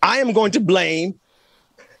 I am going to blame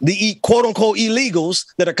the quote unquote illegals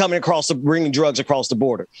that are coming across, bringing drugs across the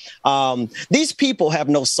border. These people have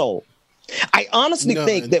no soul. I honestly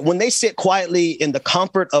think that when they sit quietly in the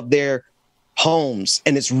comfort of their homes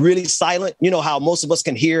and it's really silent, you know how most of us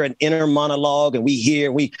can hear an inner monologue and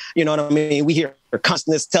you know what I mean? We hear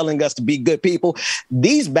consciousness telling us to be good people.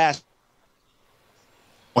 These bastards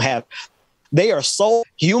they are so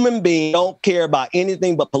human beings, don't care about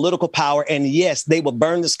anything but political power. And yes, they will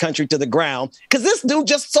burn this country to the ground because this dude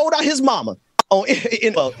just sold out his mama.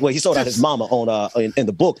 He sold out his mama in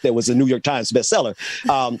the book that was a New York Times bestseller.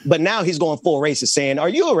 But now he's going full racist, saying, "Are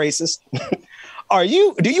you a racist?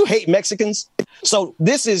 Do you hate Mexicans?" So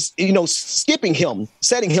this is, skipping him,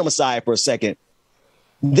 setting him aside for a second.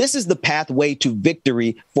 This is the pathway to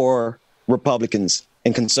victory for Republicans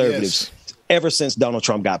and conservatives ever since Donald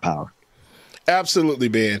Trump got power. Absolutely,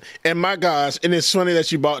 Ben. And my gosh, and it's funny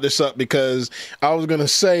that you brought this up because I was going to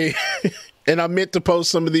say, and I meant to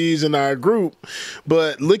post some of these in our group,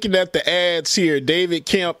 but looking at the ads here, David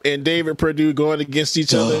Kemp and David Perdue going against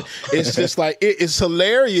each other, it's just like, it's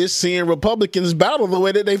hilarious seeing Republicans battle the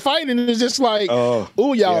way that they fight. And it's just like,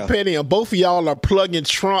 y'all petty. And both of y'all are plugging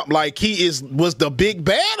Trump like he was the big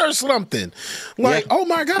bad or something. Like, oh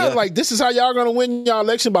my God, like this is how y'all going to win y'all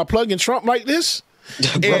election by plugging Trump like this?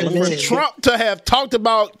 And for Trump to have talked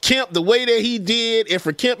about Kemp the way that he did, and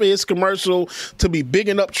for Kemp in his commercial to be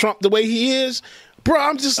bigging up Trump the way he is, bro,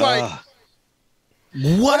 I'm just like,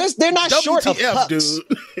 what? They're not WTF, short of cucks.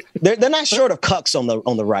 Dude. they're not short of cucks on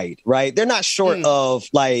the right? They're not short of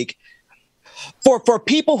like for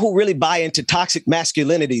people who really buy into toxic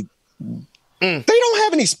masculinity. They don't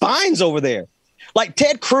have any spines over there. Like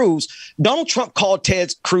Ted Cruz, Donald Trump called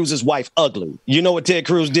Ted Cruz's wife ugly. You know what Ted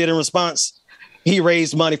Cruz did in response? He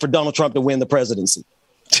raised money for Donald Trump to win the presidency.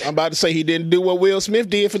 I'm about to say he didn't do what Will Smith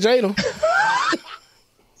did for Jada.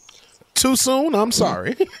 Too soon? I'm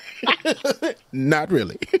sorry. Not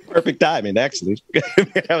really. Perfect timing, actually.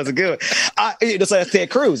 That was a good one. So that's Ted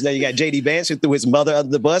Cruz. Now you got JD Vance who threw his mother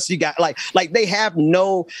under the bus. You got like they have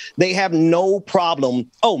no problem.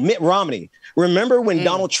 Oh, Mitt Romney. Remember when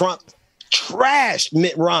Donald Trump trashed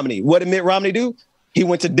Mitt Romney? What did Mitt Romney do? He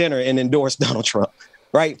went to dinner and endorsed Donald Trump.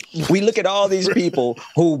 Right. We look at all these people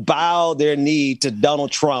who bow their knee to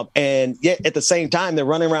Donald Trump, and yet at the same time, they're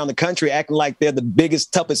running around the country acting like they're the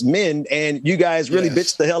biggest, toughest men. And you guys really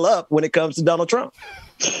bitch the hell up when it comes to Donald Trump.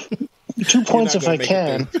 2 points if I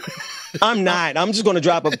can. I'm not. I'm just going to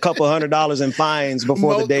drop a couple $100 in fines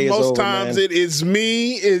before the day is over. Most times it is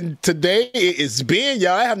me, and today it is Ben.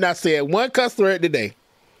 Y'all, I have not said one cuss word today.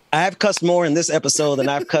 I have cussed more in this episode than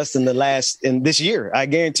I've cussed in this year. I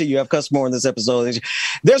guarantee you I've cussed more in this episode.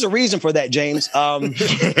 There's a reason for that, James.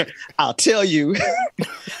 I'll tell you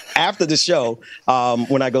after the show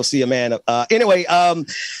when I go see a man. Anyway,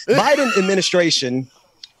 Biden administration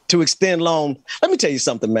to extend loan. Let me tell you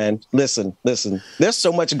something, man. Listen. There's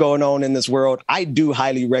so much going on in this world. I do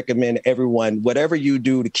highly recommend everyone, whatever you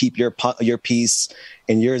do to keep your peace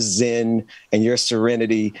and your zen and your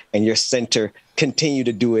serenity and your center, continue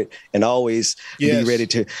to do it and always be ready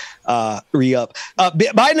to re-up.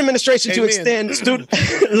 Biden administration to extend student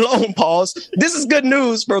loan pause. This is good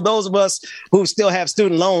news for those of us who still have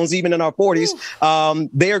student loans, even in our 40s.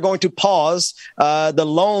 They are going to pause the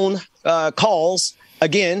loan calls.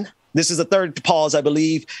 Again, this is the third pause, I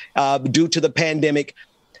believe, due to the pandemic.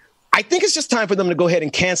 I think it's just time for them to go ahead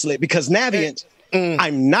and cancel it because Navient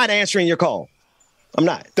I'm not answering your call. I'm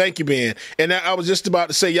not. Thank you, Ben. And I was just about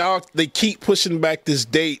to say, y'all, they keep pushing back this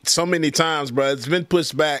date so many times, bro. It's been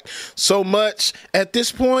pushed back so much. At this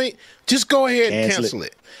point, just go ahead and cancel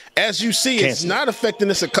it. As you see, it's not affecting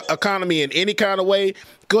this economy in any kind of way.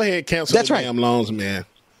 Go ahead and cancel the damn loans, man.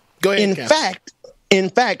 Go ahead and cancel. In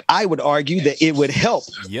fact, I would argue that it would help.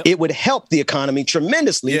 It would help the economy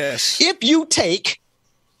tremendously if you take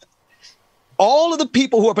all of the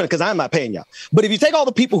people who are paying, because I'm not paying y'all, but if you take all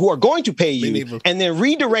the people who are going to pay you and then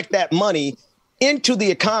redirect that money into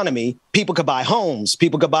the economy, people could buy homes,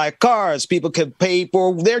 people could buy cars, people could pay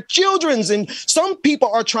for their children's, and some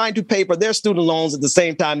people are trying to pay for their student loans at the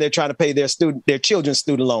same time they're trying to pay their children's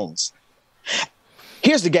student loans.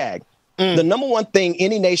 Here's the gag. The number one thing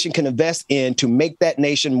any nation can invest in to make that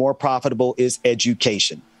nation more profitable is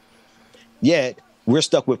education. Yet, we're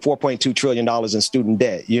stuck with $4.2 trillion in student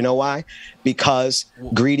debt. You know why? Because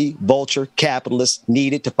greedy, vulture capitalists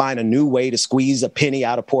needed to find a new way to squeeze a penny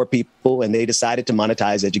out of poor people, and they decided to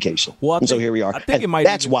monetize education. And so here we are. I think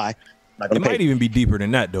that's why. It might even be deeper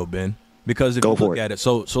than that, though, Ben. Because if you look at it,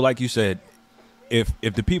 so like you said, if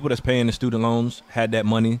the people that's paying the student loans had that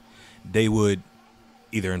money, they would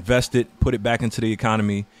either invest it, put it back into the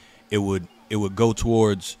economy. It would go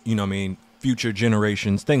towards, future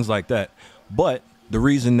generations, things like that. But the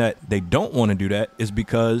reason that they don't want to do that is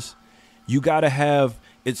because you got to have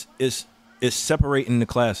it's separating the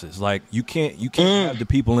classes. Like you can't have the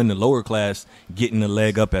people in the lower class getting the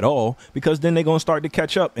leg up at all, because then they're going to start to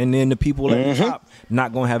catch up, and then the people at the top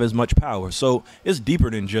not going to have as much power. So it's deeper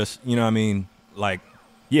than just, like,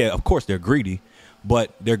 yeah, of course they're greedy,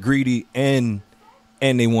 but they're greedy and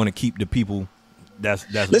they want to keep the people that's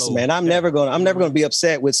listen, man, I'm never gonna be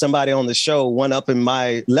upset with somebody on the show one up in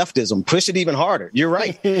my leftism. Push it even harder. You're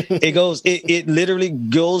right. It literally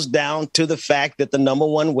goes down to the fact that the number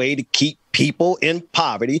one way to keep people in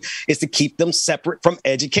poverty is to keep them separate from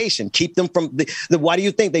education. Keep them from the why do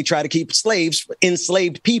you think they try to keep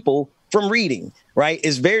enslaved people from reading? Right?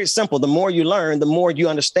 It's very simple. The more you learn, the more you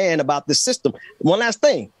understand about the system. One last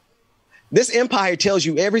thing. This empire tells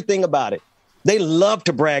you everything about it. They love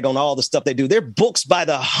to brag on all the stuff they do. There are books by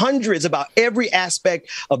the hundreds about every aspect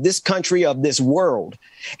of this country, of this world.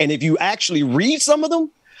 And if you actually read some of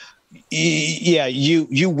them,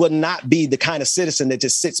 you will not be the kind of citizen that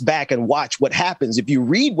just sits back and watch what happens. If you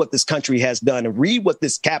read what this country has done and read what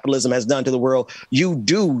this capitalism has done to the world, you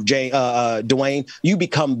do, Dwayne, you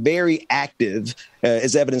become very active,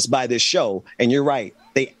 as evidenced by this show. And you're right.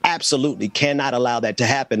 They absolutely cannot allow that to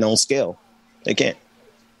happen on scale. They can't.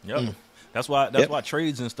 Yep. That's why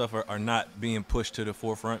trades and stuff are not being pushed to the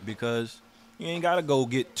forefront, because you ain't got to go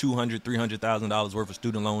get $200,000, $300,000 worth of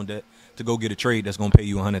student loan debt to go get a trade that's going to pay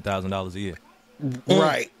you $100,000 a year.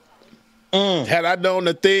 Right. Had I known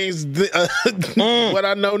the things, what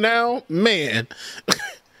I know now, man,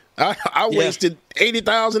 I wasted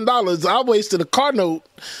 $80,000. I wasted a car note,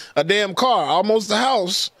 a damn car, almost a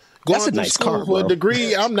house. Going to school for a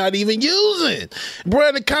degree I'm not even using. Bro,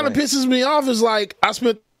 it kind of pisses me off. Is like I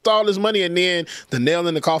spent all this money, and then the nail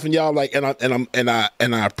in the coffin, y'all. Like, and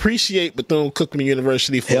I appreciate Bethune-Cookman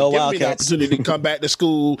University for giving me the opportunity to come back to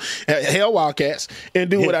school at Hell Wildcats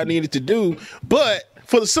and do what I needed to do. But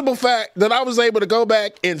for the simple fact that I was able to go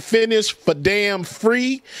back and finish for damn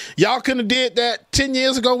free, y'all couldn't have did that 10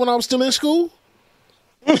 years ago when I was still in school.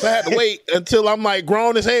 So I had to wait until I'm like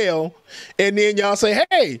grown as hell, and then y'all say,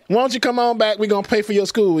 "Hey, why don't you come on back? We're gonna pay for your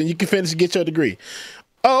school, and you can finish and get your degrray."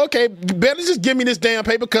 Oh, okay. Better just give me this damn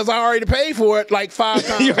paper, because I already paid for it like 5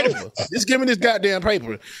 times over. Just give me this goddamn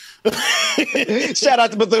paper. Shout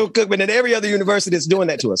out to Bethune-Cookman and every other university that's doing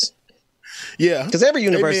that to us. Yeah. Because every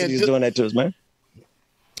university is doing that to us, man.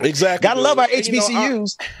 Exactly. Gotta love our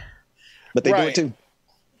HBCUs. But they do it too.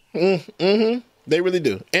 Mm-hmm. They really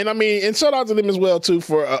do. And I mean, and shout out to them as well, too,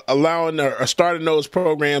 for allowing or starting those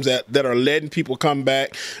programs that are letting people come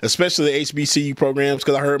back, especially the HBCU programs,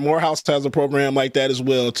 because I heard Morehouse has a program like that as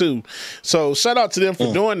well, too. So shout out to them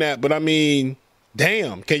for doing that. But I mean,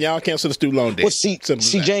 damn, can y'all cancel the student loan debt? Well, see,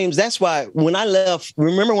 James, that's why when I left,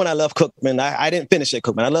 remember when I left Cookman, I didn't finish at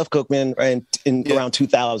Cookman. I left Cookman in around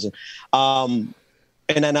 2000. And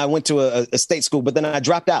then I went to a state school, but then I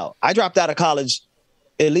dropped out. I dropped out of college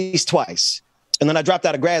at least twice. And then I dropped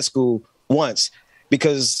out of grad school once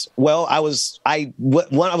because, well, I was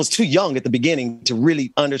too young at the beginning to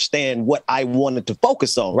really understand what I wanted to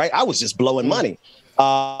focus on, right? I was just blowing money.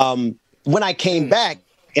 When I came back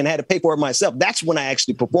and had to pay for it myself, that's when I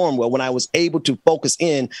actually performed well, when I was able to focus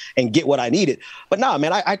in and get what I needed. But no,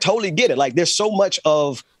 man, I totally get it. Like, there's so much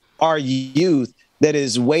of our youth that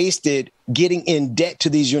is wasted getting in debt to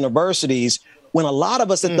these universities when a lot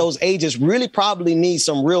of us at those ages really probably need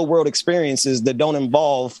some real world experiences that don't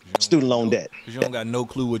involve student loan debt. Because you don't got no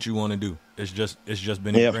clue what you want to do. It's just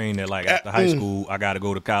been ingrained that like after high school, I got to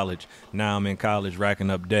go to college. Now I'm in college racking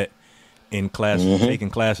up debt in classes, taking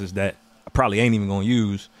classes that I probably ain't even going to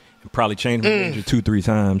use and probably change my major 2-3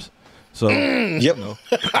 times. So, yep.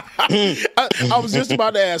 I was just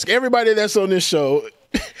about to ask everybody that's on this show,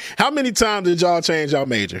 how many times did y'all change y'all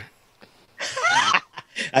major?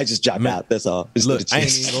 I just dropped out. That's all. Look, I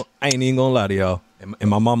ain't even gonna lie to y'all. And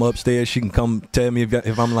my mama upstairs, she can come tell me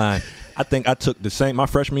if I'm lying. I think I took my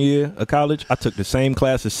freshman year of college. I took the same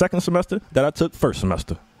classes second semester that I took first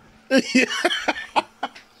semester.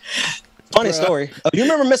 Funny story. You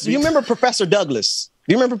remember Professor Douglas?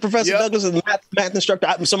 Do you remember Professor Douglas, the math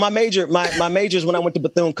instructor? So my majors when I went to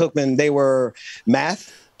Bethune-Cookman, they were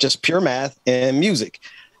math, just pure math, and music.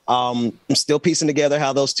 I'm still piecing together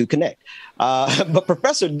how those two connect. But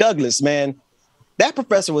Professor Douglas, man, that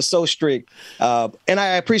professor was so strict, and I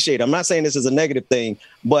appreciate it. I'm not saying this is a negative thing,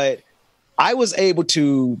 but I was able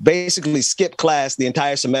to basically skip class the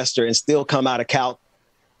entire semester and still come out of Calc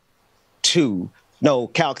 3.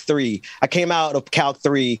 I came out of Calc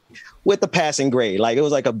 3 with a passing grade. Like it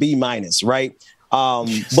was like a B-, right?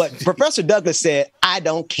 But Professor Douglas said, I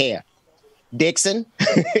don't care. Dixon,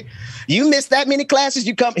 you missed that many classes.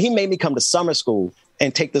 He made me come to summer school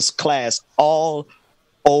and take this class all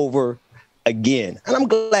over again. And I'm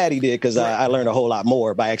glad he did because I learned a whole lot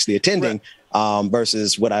more by actually attending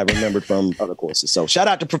versus what I remembered from other courses. So shout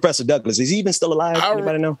out to Professor Douglas. Is he even still alive?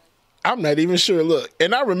 Anybody know? I'm not even sure. Look,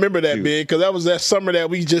 and I remember that big because that was that summer that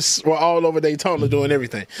we just were all over Daytona doing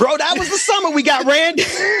everything. Bro, that was the summer we got ran.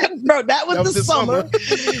 Bro, that was the summer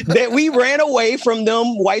that we ran away from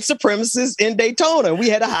them white supremacists in Daytona. We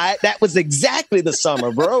had to hide. That was exactly the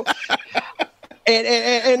summer, bro.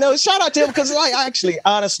 And no, shout out to him because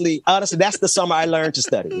honestly, that's the summer I learned to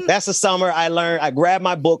study. That's the summer I grabbed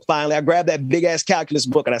my book finally. I grabbed that big ass calculus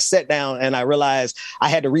book and I sat down and I realized I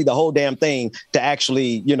had to read the whole damn thing to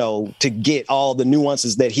actually, to get all the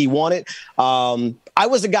nuances that he wanted. I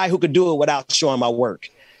was the guy who could do it without showing my work,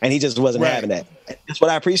 and he just wasn't having that. That's what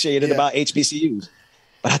I appreciated about HBCUs.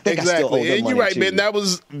 But I think I still owe them and you're right, man. That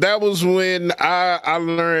was when I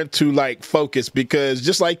learned to like focus because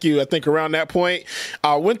just like you, I think around that point,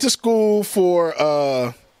 I went to school for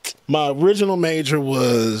my original major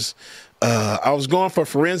was I was going for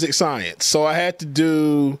forensic science. So I had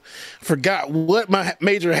to forgot what my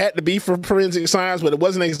major had to be for forensic science, but it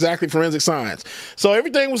wasn't exactly forensic science. So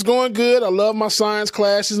everything was going good. I love my science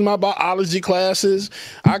classes, my biology classes.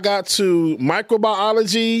 I got to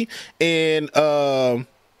microbiology and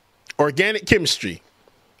organic chemistry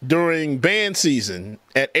during band season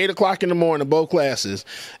at 8:00 in the morning, both classes.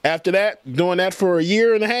 After that, doing that for a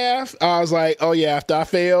year and a half, I was like, oh yeah, after I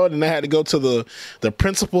failed and I had to go to the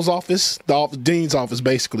principal's office, the dean's office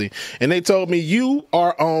basically. And they told me, you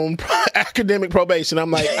are on academic probation. I'm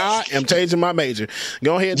like, I am changing my major.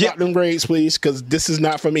 Go ahead and drop them grades, please, because this is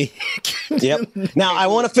not for me. Now I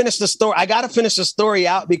want to finish the story. I got to finish the story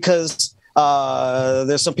out because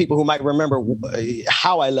there's some people who might remember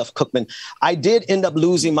how I left Cookman. I did end up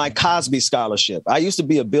losing my Cosby scholarship. I used to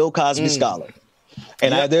be a Bill Cosby scholar.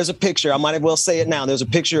 And there's a picture, I might as well say it now. There's a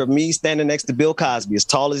picture of me standing next to Bill Cosby, as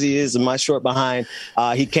tall as he is and my short behind.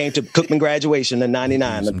 He came to Cookman graduation in 99.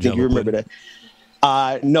 I think you remember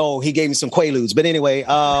that. No, he gave me some Quaaludes. But anyway.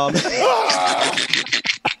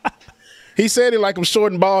 He said it like I'm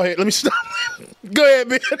short and bald head. Let me stop. Go ahead,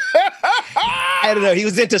 man. I don't know. He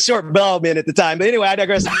was into short bald men at the time. But anyway, I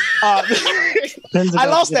digress. I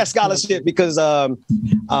lost that scholarship because,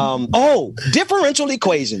 differential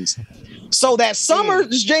equations. So that summer,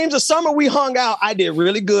 James, the summer we hung out, I did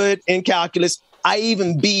really good in calculus. I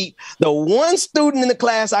even beat the one student in the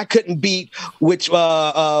class I couldn't beat, which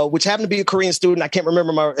happened to be a Korean student. I can't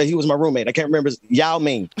remember he was my roommate. I can't remember Yao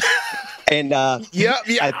Ming. And Yao.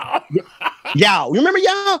 You remember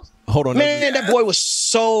Yao? Hold on, man, that boy was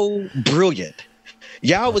so brilliant.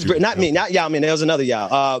 Yao was not me, not Yao Ming. There was another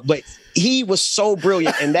Yao, but he was so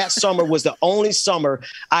brilliant. And that summer was the only summer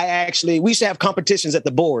we used to have competitions at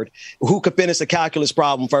the board who could finish a calculus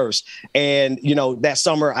problem first. And that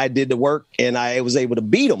summer I did the work and I was able to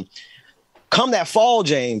beat him. Come that fall,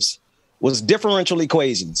 James, was differential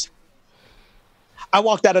equations. I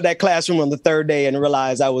walked out of that classroom on the third day and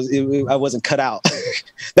realized I wasn't cut out.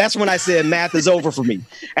 That's when I said math is over for me.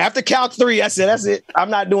 After Calc 3, I said, that's it. I'm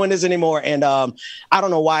not doing this anymore. And I don't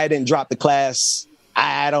know why I didn't drop the class.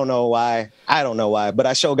 I don't know why. But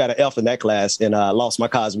I sure got an F in that class and lost my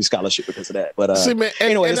Cosby scholarship because of that. But See, man,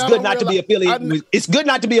 anyway, it's good not to be affiliated. It's good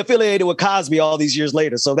not to be affiliated with Cosby all these years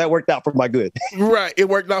later. So that worked out for my good. Right, it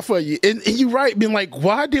worked out for you. And you're right, being like,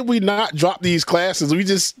 why did we not drop these classes? We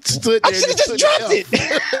just stood there. I should have just dropped it.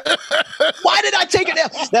 Why did I take it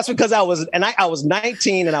F? That's because I was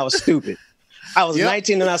 19 and I was stupid. I was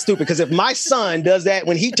 19 and I was stupid because if my son does that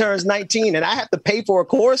when he turns 19 and I have to pay for a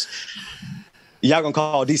course, y'all gonna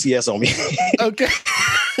call DCS on me. Okay.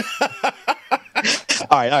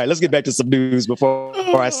 All right. Let's get back to some news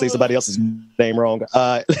before I say somebody else's name wrong.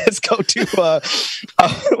 Let's go to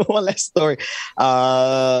one last story.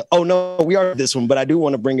 Oh no, we are this one, but I do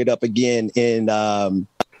want to bring it up again.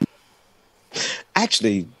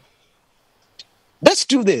 Actually, let's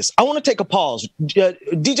do this. I want to take a pause.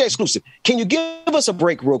 DJ Exclusive, can you give us a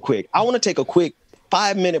break real quick? I want to take a quick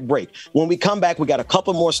 5-minute break. When we come back, we got a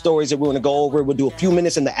couple more stories that we're going to go over. We'll do a few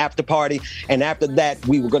minutes in the after party. And after that,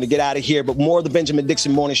 we were going to get out of here. But more of the Benjamin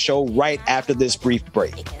Dixon Morning Show right after this brief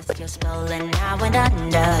break.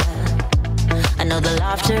 I know the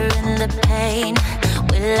laughter and the pain.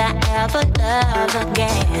 Will I ever love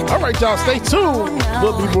again? All right, y'all, stay tuned.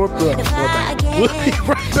 We'll be more back. We'll be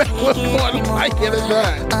right back with more Mike and the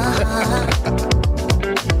Nine.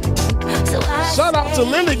 Shout out to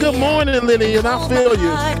Lily. Good morning, Lily, and I feel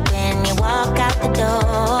you.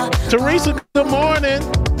 Teresa, good morning.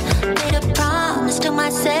 Made a promise to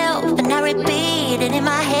myself, and I repeat it in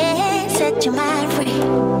my head. Set your mind free.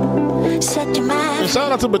 Set your mind free.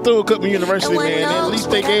 Shout out to Bethune-Cookman University, man. At least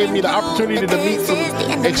they gave me the opportunity to meet some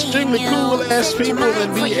extremely cool ass people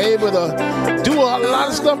and be able to do a lot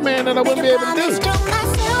of stuff, man, that I wouldn't be able to do.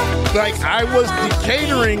 Like, I was the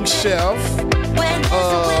catering chef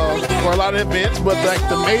for a lot of events, but like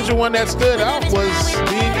the major one that stood out was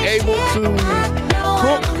being able to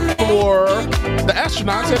cook for the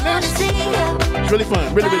astronauts at NASA. It's really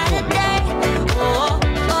fun, really fun.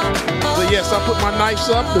 So yes, I put my knives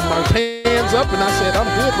up and my pans up, and I said I'm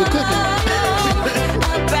good with cooking.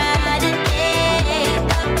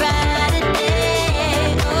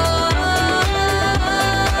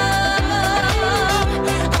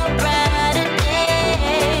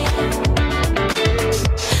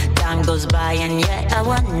 Goes by and yet I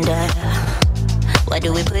wonder, why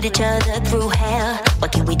do we put each other through hell? Why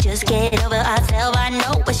can't we just get over ourselves? I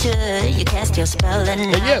know we should. You cast your spell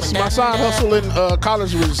and yes, my side hustle in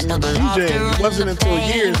college was DJing. It wasn't until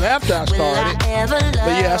years after I started.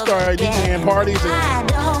 But yeah, I started DJing parties and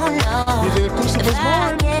DJ Exclusive was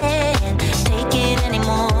born. Take it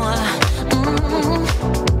anymore.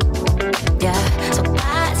 Yeah, so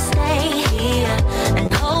I stay here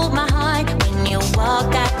and hold my heart when you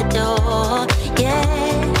walk out the door. Yeah,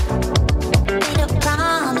 made a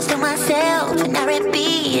promise to myself and I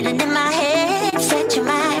repeat it in my head. Set your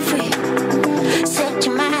mind free. Set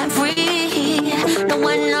your mind free. No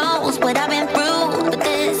one knows what I've been through, but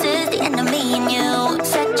this is the end of me and you.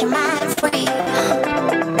 Set your mind free.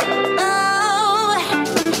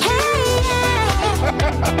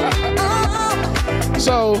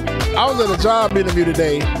 So I was at a job interview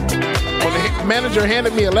today when the manager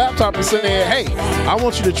handed me a laptop and said, hey, I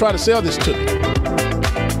want you to try to sell this to me.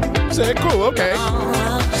 I said, cool, okay.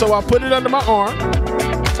 So I put it under my arm,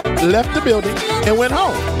 left the building, and went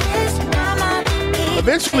home.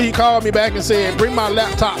 Eventually he called me back and said, bring my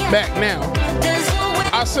laptop back now.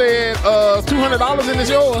 I said, $200 and it's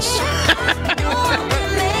yours.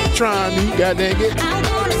 Trying me, god dang it.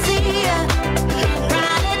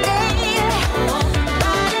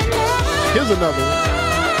 Here's another one.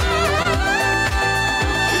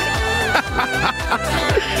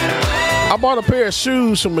 I bought a pair of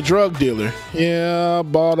shoes from a drug dealer. Yeah, I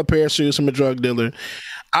bought a pair of shoes from a drug dealer.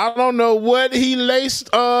 I don't know what he laced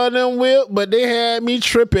them with, but they had me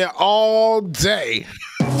tripping all day.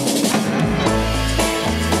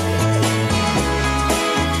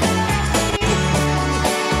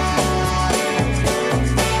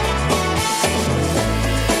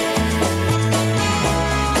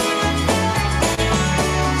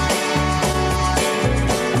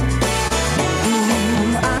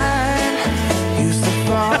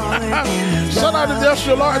 Shout out to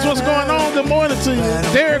Industrial Arts. What's going on? Good morning to you.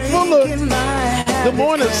 Derek Fuller. Good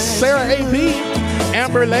morning, Sarah A.B.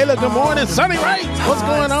 Amber Layla. Good morning. Sonny Wright. What's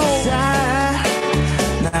going on?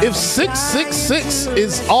 If 666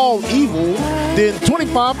 is all evil, then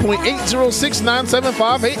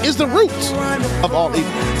 25.8069758 is the root of all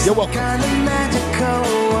evil. You're welcome.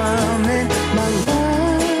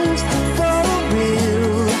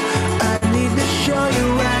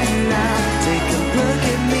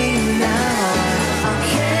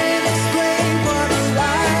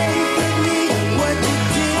 What you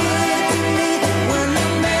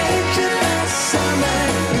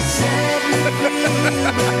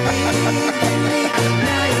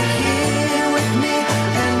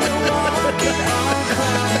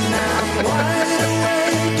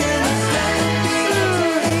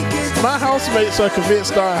housemates are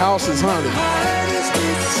convinced our house is haunted.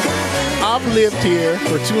 I've lived here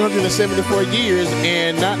for 274 years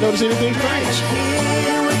and not noticed anything strange.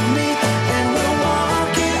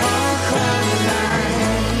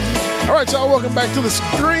 All right, y'all, welcome back to the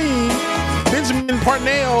screen. Benjamin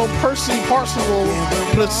Parnell, Percy Parcival,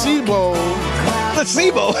 Placebo.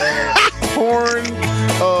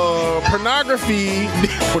 Pornography.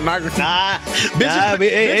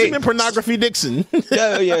 Benjamin Pornography Dixon.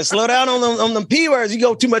 yeah. Slow down on them P words. You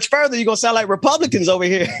go too much further, you're gonna sound like Republicans over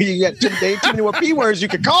here. You got too many more P words you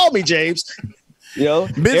can call me, James. You know,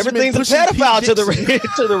 everything's a pedophile to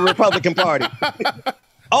the Republican Party.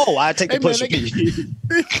 Oh, I take the Pusha P.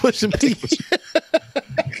 Pusha P.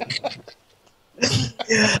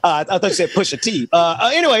 I thought you said Pusha T.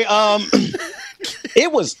 Anyway,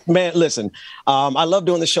 it was, man, listen, I love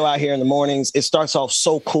doing the show out here in the mornings. It starts off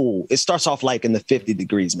so cool. It starts off like in the 50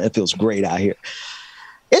 degrees, man. It feels great out here.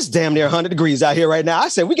 It's damn near 100 degrees out here right now. I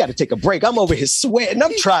said, we got to take a break. I'm over here sweating.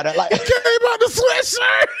 I'm trying to like. Came out the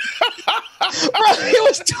sweatshirt. Bro, it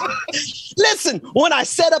was listen, when I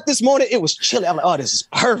set up this morning, it was chilly. I'm like, oh, this is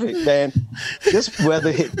perfect, man. This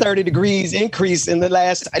weather hit 30 degrees increase in the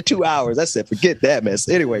last 2 hours. I said, forget that mess.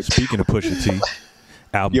 Anyway. Speaking of Pusha T,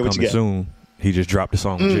 album coming soon. He just dropped a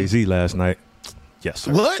song with Jay-Z last night. Yes,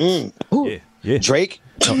 sir. What? Yeah. Drake?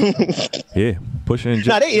 Yeah. Pusha and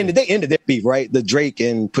Nah, they ended their beef, right? The Drake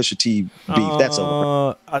and Pusha T beef. That's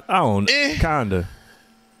over. I don't. Kinda.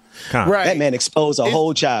 Right. That man exposed a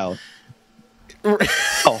whole child. A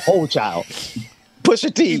whole child.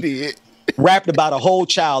 Pusha T rapped about a whole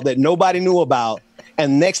child that nobody knew about.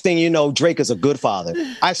 And next thing you know, Drake is a good father.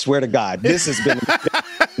 I swear to God, this has been.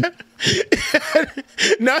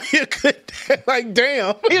 No, you're good. Like,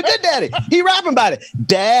 damn. He's a good daddy. He rapping about it.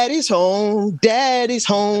 Daddy's home. Daddy's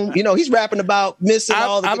home. You know, he's rapping about missing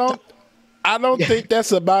all the. I don't think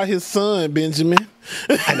that's about his son, Benjamin.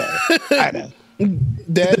 I know.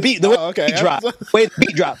 The beat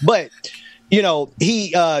drop. But you know,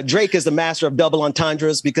 Drake is the master of double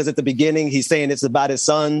entendres because at the beginning he's saying it's about his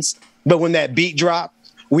sons, but when that beat dropped,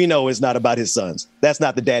 we know it's not about his sons. That's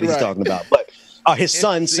not the daddy he's talking about. But his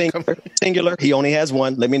son singular. He only has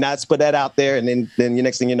one. Let me not put that out there. And then the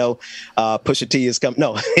next thing you know, Pusha T is coming.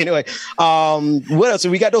 No, anyway. What else?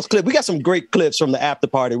 We got those clips. We got some great clips from the after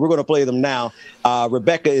party. We're going to play them now.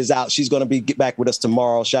 Rebecca is out. She's going to get back with us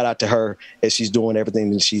tomorrow. Shout out to her as she's doing everything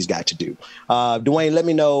that she's got to do. Dwayne, let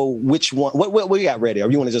me know which one. What we got ready? Or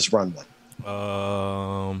you want to just run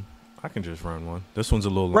one? I can just run one. This one's a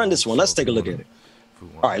little long. Run this one. Let's take a look at it.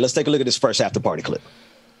 All right, let's take a look at this first after party clip.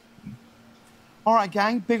 All right,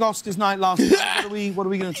 gang. Big Oscars night last night. What are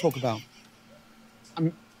we going to talk about? I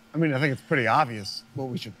mean, I think it's pretty obvious what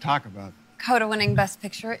we should talk about. Coda winning Best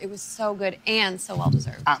Picture. It was so good and so well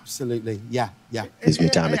deserved. Absolutely. Yeah. Gives me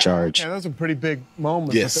time to charge. Yeah, that was a pretty big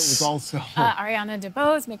moment. Yes. But it was also Ariana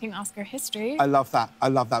DeBose making Oscar history. I love that.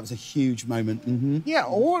 It was a huge moment. Mm-hmm. Yeah,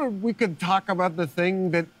 or we could talk about the thing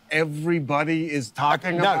that everybody is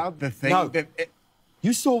talking about. The thing that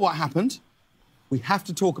you saw what happened. We have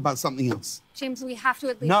to talk about something else. James, we have to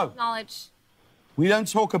at least acknowledge. We don't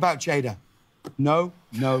talk about Jada. No.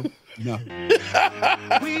 We don't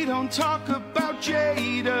talk about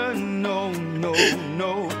Jada. No.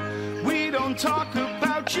 We don't talk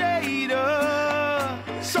about Jada.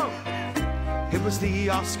 So, it was the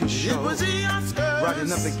Oscar show. It was the Oscars. Right in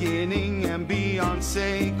the beginning, and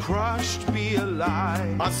Beyonce crushed Be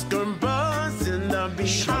Alive. Oscar buzz in the behind.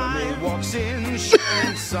 Charlamagne walks in,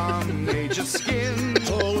 showing some major skin.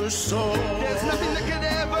 Oh, so there's nothing that could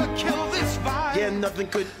ever kill this vibe. Yeah, nothing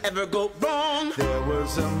could ever go wrong. There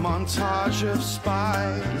was a montage of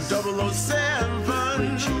spies. 007.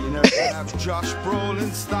 Regina grabbed Josh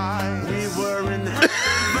Brolin's style. We were in heaven.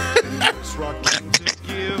 Rocking to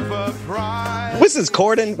give a prize. What's his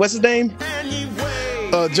Corden? What's his name?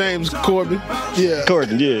 James Corden. Yeah.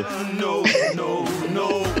 Corden, yeah. No.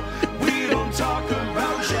 We don't talk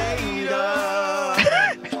about Jada.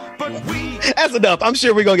 But That's enough. I'm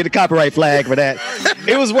sure we're going to get a copyright flag for that.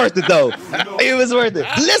 It was worth it, though. It was worth it.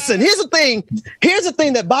 Listen, here's the thing. Here's the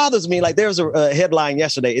thing that bothers me. Like, there was a headline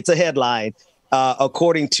yesterday. It's a headline,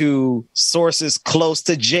 according to sources close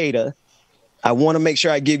to Jada. I want to make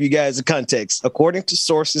sure I give you guys the context. According to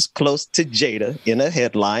sources close to Jada in a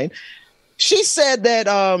headline, she said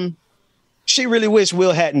that she really wished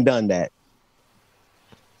Will hadn't done that.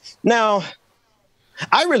 Now,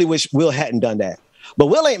 I really wish Will hadn't done that, but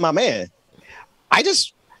Will ain't my man.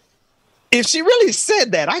 If she really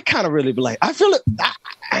said that, I kind of really be like, I feel it.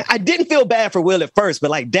 I didn't feel bad for Will at first,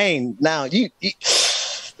 but like, dang, now you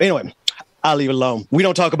anyway. I'll leave it alone. We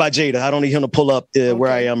don't talk about Jada. I don't need him to pull up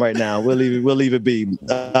where I am right now. We'll leave it be.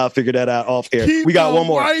 I'll figure that out off air. Keep we got one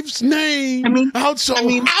more. Wife's name out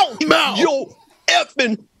mouth. Yo,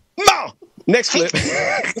 effing mouth. Next clip.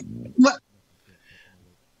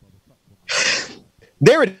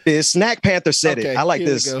 There it is. Snack Panther said it. I like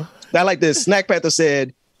this. I like this. Snack Panther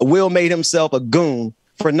said, Will made himself a goon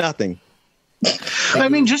for nothing. I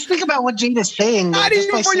mean, just think about what Jada's saying. Not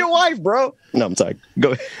even for your wife, bro. No, I'm sorry.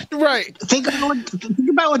 Go ahead. Right. Think about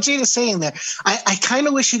what Jada's saying there. I kind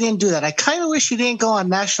of wish you didn't do that. I kind of wish you didn't go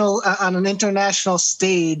on an international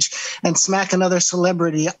stage and smack another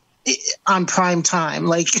celebrity on prime time.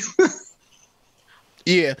 Like,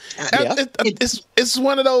 yeah. It's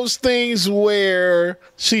one of those things where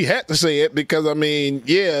she had to say it because, I mean,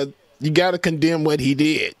 yeah, you got to condemn what he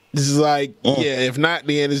did. This is like, if not,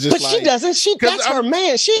 then it's just But she doesn't. That's her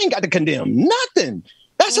man. She ain't got to condemn nothing.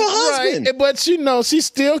 That's her husband. Right. But, you know, she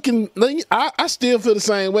still can. I still feel the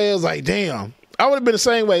same way. I was like, damn. I would have been the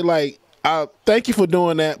same way. Like, thank you for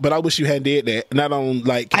doing that, but I wish you hadn't did that. Not on,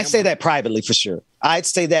 like, camera. I say that privately for sure. I'd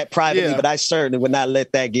say that privately, but I certainly would not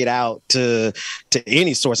let that get out to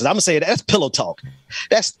any sources. I'm going to say that's pillow talk.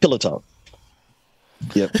 That's pillow talk.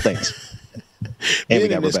 Yep, thanks. And we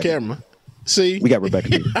got this Rebecca. Camera. See? We got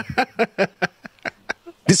Rebecca.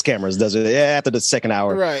 This camera does it after the second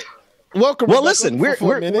hour. Right. Welcome. Well, Rebecca,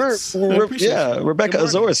 listen, Rebecca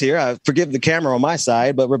Azor's here. I forgive the camera on my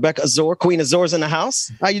side, but Rebecca Azor, Queen Azor's in the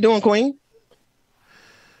house. How you doing, Queen?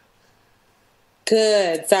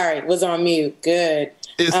 Good. Sorry, was on mute. Good.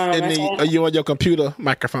 Are you on your computer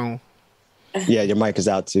microphone? Yeah, your mic is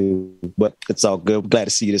out too, but it's all good. Glad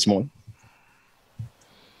to see you this morning.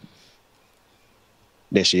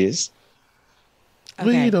 There she is.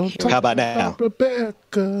 Okay. We don't talk How about now?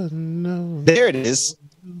 Rebecca, no. There it is.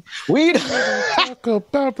 We don't talk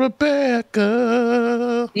about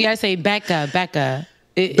Rebecca. You gotta say Becca. Becca,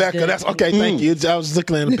 that's okay. Thank you. I was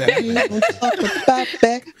looking at the back.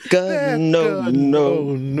 Becca, no.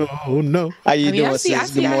 How you doing, sis? I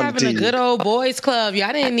see y'all having a good old boys club.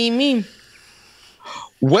 Y'all didn't need me.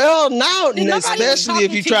 Well, now, especially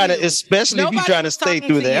if you're trying to stay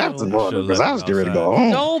through the afternoon, because I was getting ready to go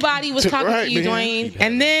home. Nobody was talking to you, Dwayne.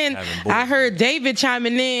 And then I heard David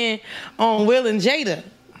chiming in on Will and Jada.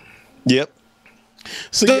 Yep.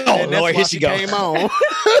 So, oh Lord, here she goes. Came on.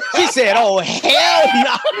 She said, "Oh hell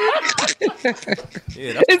no!"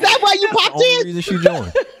 Is that why you popped in? The reason she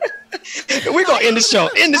joined. We're gonna end the show.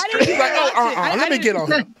 End the stream. Let me get on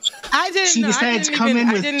her. I didn't know.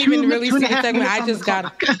 I didn't even really see the segment. I just got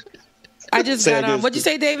on. What'd you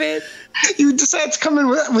say, David? You decided to come in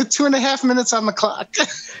with 2.5 minutes on the clock.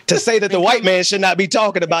 To say that the white man should not be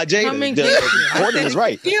talking about Jada. Gordon is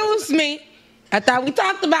right. Excuse me. I thought we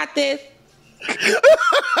talked about this.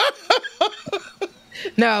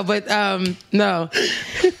 No, but no.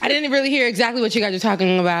 I didn't really hear exactly what you guys are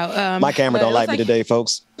talking about. My camera don't like me today,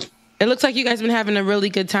 folks. It looks like you guys have been having a really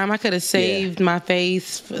good time. I could have saved my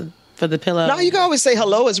face for the pillow. No, you can always say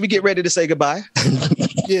hello as we get ready to say goodbye.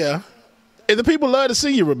 Yeah. And the people love to see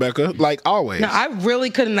you, Rebecca, like always. No, I really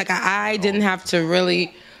couldn't. Like, I didn't have to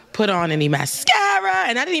really put on any mascara,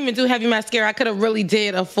 and I didn't even do heavy mascara. I could have really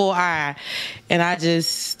did a full eye, and I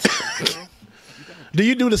just. Do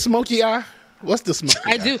you do the smoky eye? What's the smoky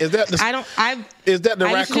eye? I do. Is that the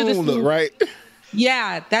raccoon look, right?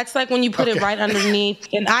 Yeah, that's like when you put it right underneath.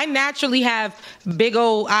 And I naturally have big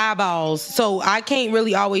old eyeballs, so I can't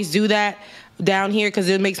really always do that down here because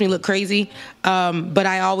it makes me look crazy. But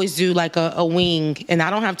I always do like a wing, and I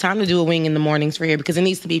don't have time to do a wing in the mornings for here because it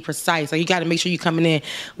needs to be precise. Like, you got to make sure you're coming in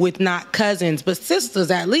with not cousins, but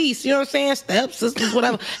sisters at least. You know what I'm saying? Step sisters,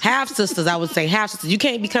 whatever. Half sisters, I would say. Half sisters. You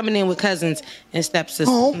can't be coming in with cousins and step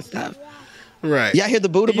sisters and stuff. Right. Y'all hear the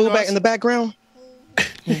boo-da-boo back in the background?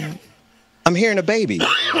 Yeah. I'm hearing a baby.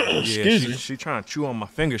 She trying to chew on my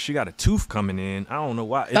finger. She got a tooth coming in. I don't know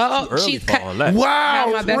why. It's too early for all that.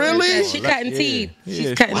 Wow, really? She cutting teeth.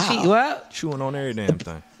 She's cutting teeth. What? Chewing on every damn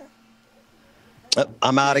thing.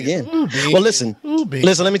 I'm out again. Well, listen.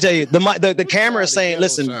 Let me tell you. The camera is saying,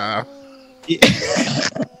 listen. As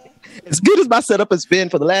good as my setup has been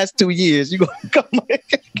for the last 2 years, you gonna come.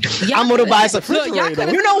 I'm gonna buy some refrigerator.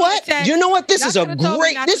 You know what? This is a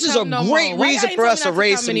great reason for us to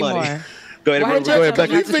raise some money. Go ahead,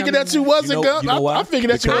 Becky. You figured that you wasn't coming. I figured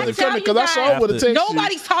that you wasn't coming because I saw what it takes.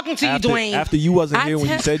 Nobody's talking to you, Dwayne. After you wasn't here when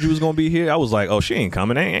you said you was gonna be here, I was like, oh, she ain't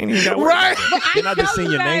coming. I ain't even got work. Right. And I just seen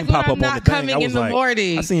your name pop up on the thing. I was like,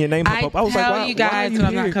 I seen your name pop up. I was like, why you guys when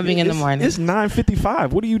I'm not coming in the morning. It's 9:55.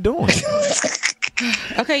 What are you doing?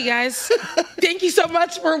 Okay, guys. Thank you so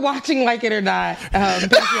much for watching Like It or Not.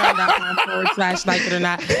 Patreon.com/Like It or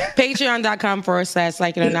Not.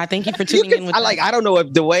 Patreon.com/Like It or Not. Thank you for tuning in with us. I don't know if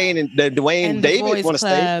Dwayne and David want to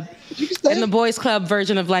stay. And the Boys Club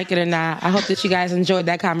version of Like It or Not. I hope that you guys enjoyed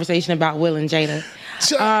that conversation about Will and Jada.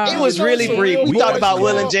 It was really brief. We talked about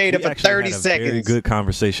Will and Jada for 30 seconds. Very good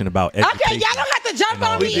conversation about education. Okay, y'all don't have to jump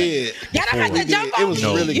on me. We did. Y'all don't have to jump on me. It was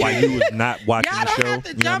really good. While you was not watching the show, you know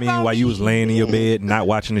what I mean? While you was laying in your bed, not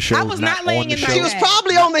watching the show, I was not laying in my bed. She was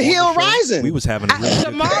probably on the hill rising. We was having a really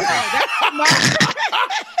tomorrow. That's tomorrow.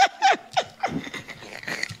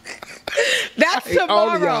 That's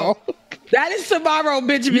tomorrow. That is tomorrow,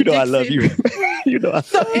 Benjamin. You know I Dixon. love you. You know I love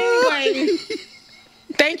So anyway,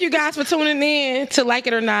 thank you guys for tuning in to Like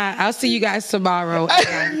It or Not. I'll see you guys tomorrow.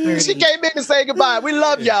 She came in to say goodbye. We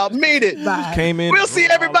love y'all. Mean it. Bye. Came in. We'll see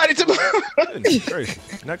everybody tomorrow.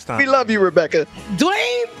 Next time. We love you, Rebecca.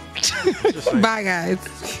 Dwayne. Bye, guys.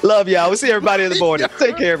 Love y'all. We'll see everybody in the morning.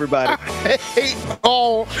 Take care, everybody.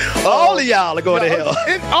 All of y'all are going to hell.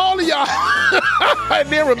 And all of y'all. And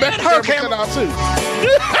then Rebecca cut out too.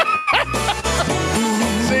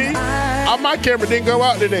 See? My camera didn't go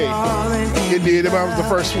out today. It did if I was the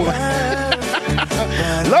first one.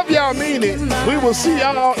 Love y'all, mean it. We will see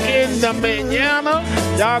y'all in the mañana.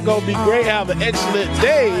 Y'all gonna be great. Have an excellent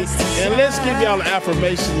day. And let's give y'all an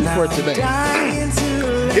affirmation for today.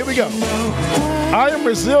 Here we go. I am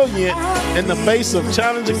resilient in the face of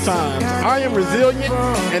challenging times. I am resilient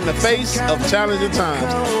in the face of challenging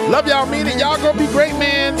times. Love y'all, mean it. Y'all gonna be great,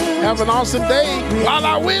 man. Have an awesome day. Wild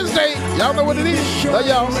Out Wednesday. Y'all know what it is. Love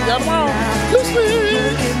y'all. See y'all tomorrow.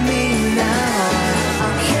 Deuces.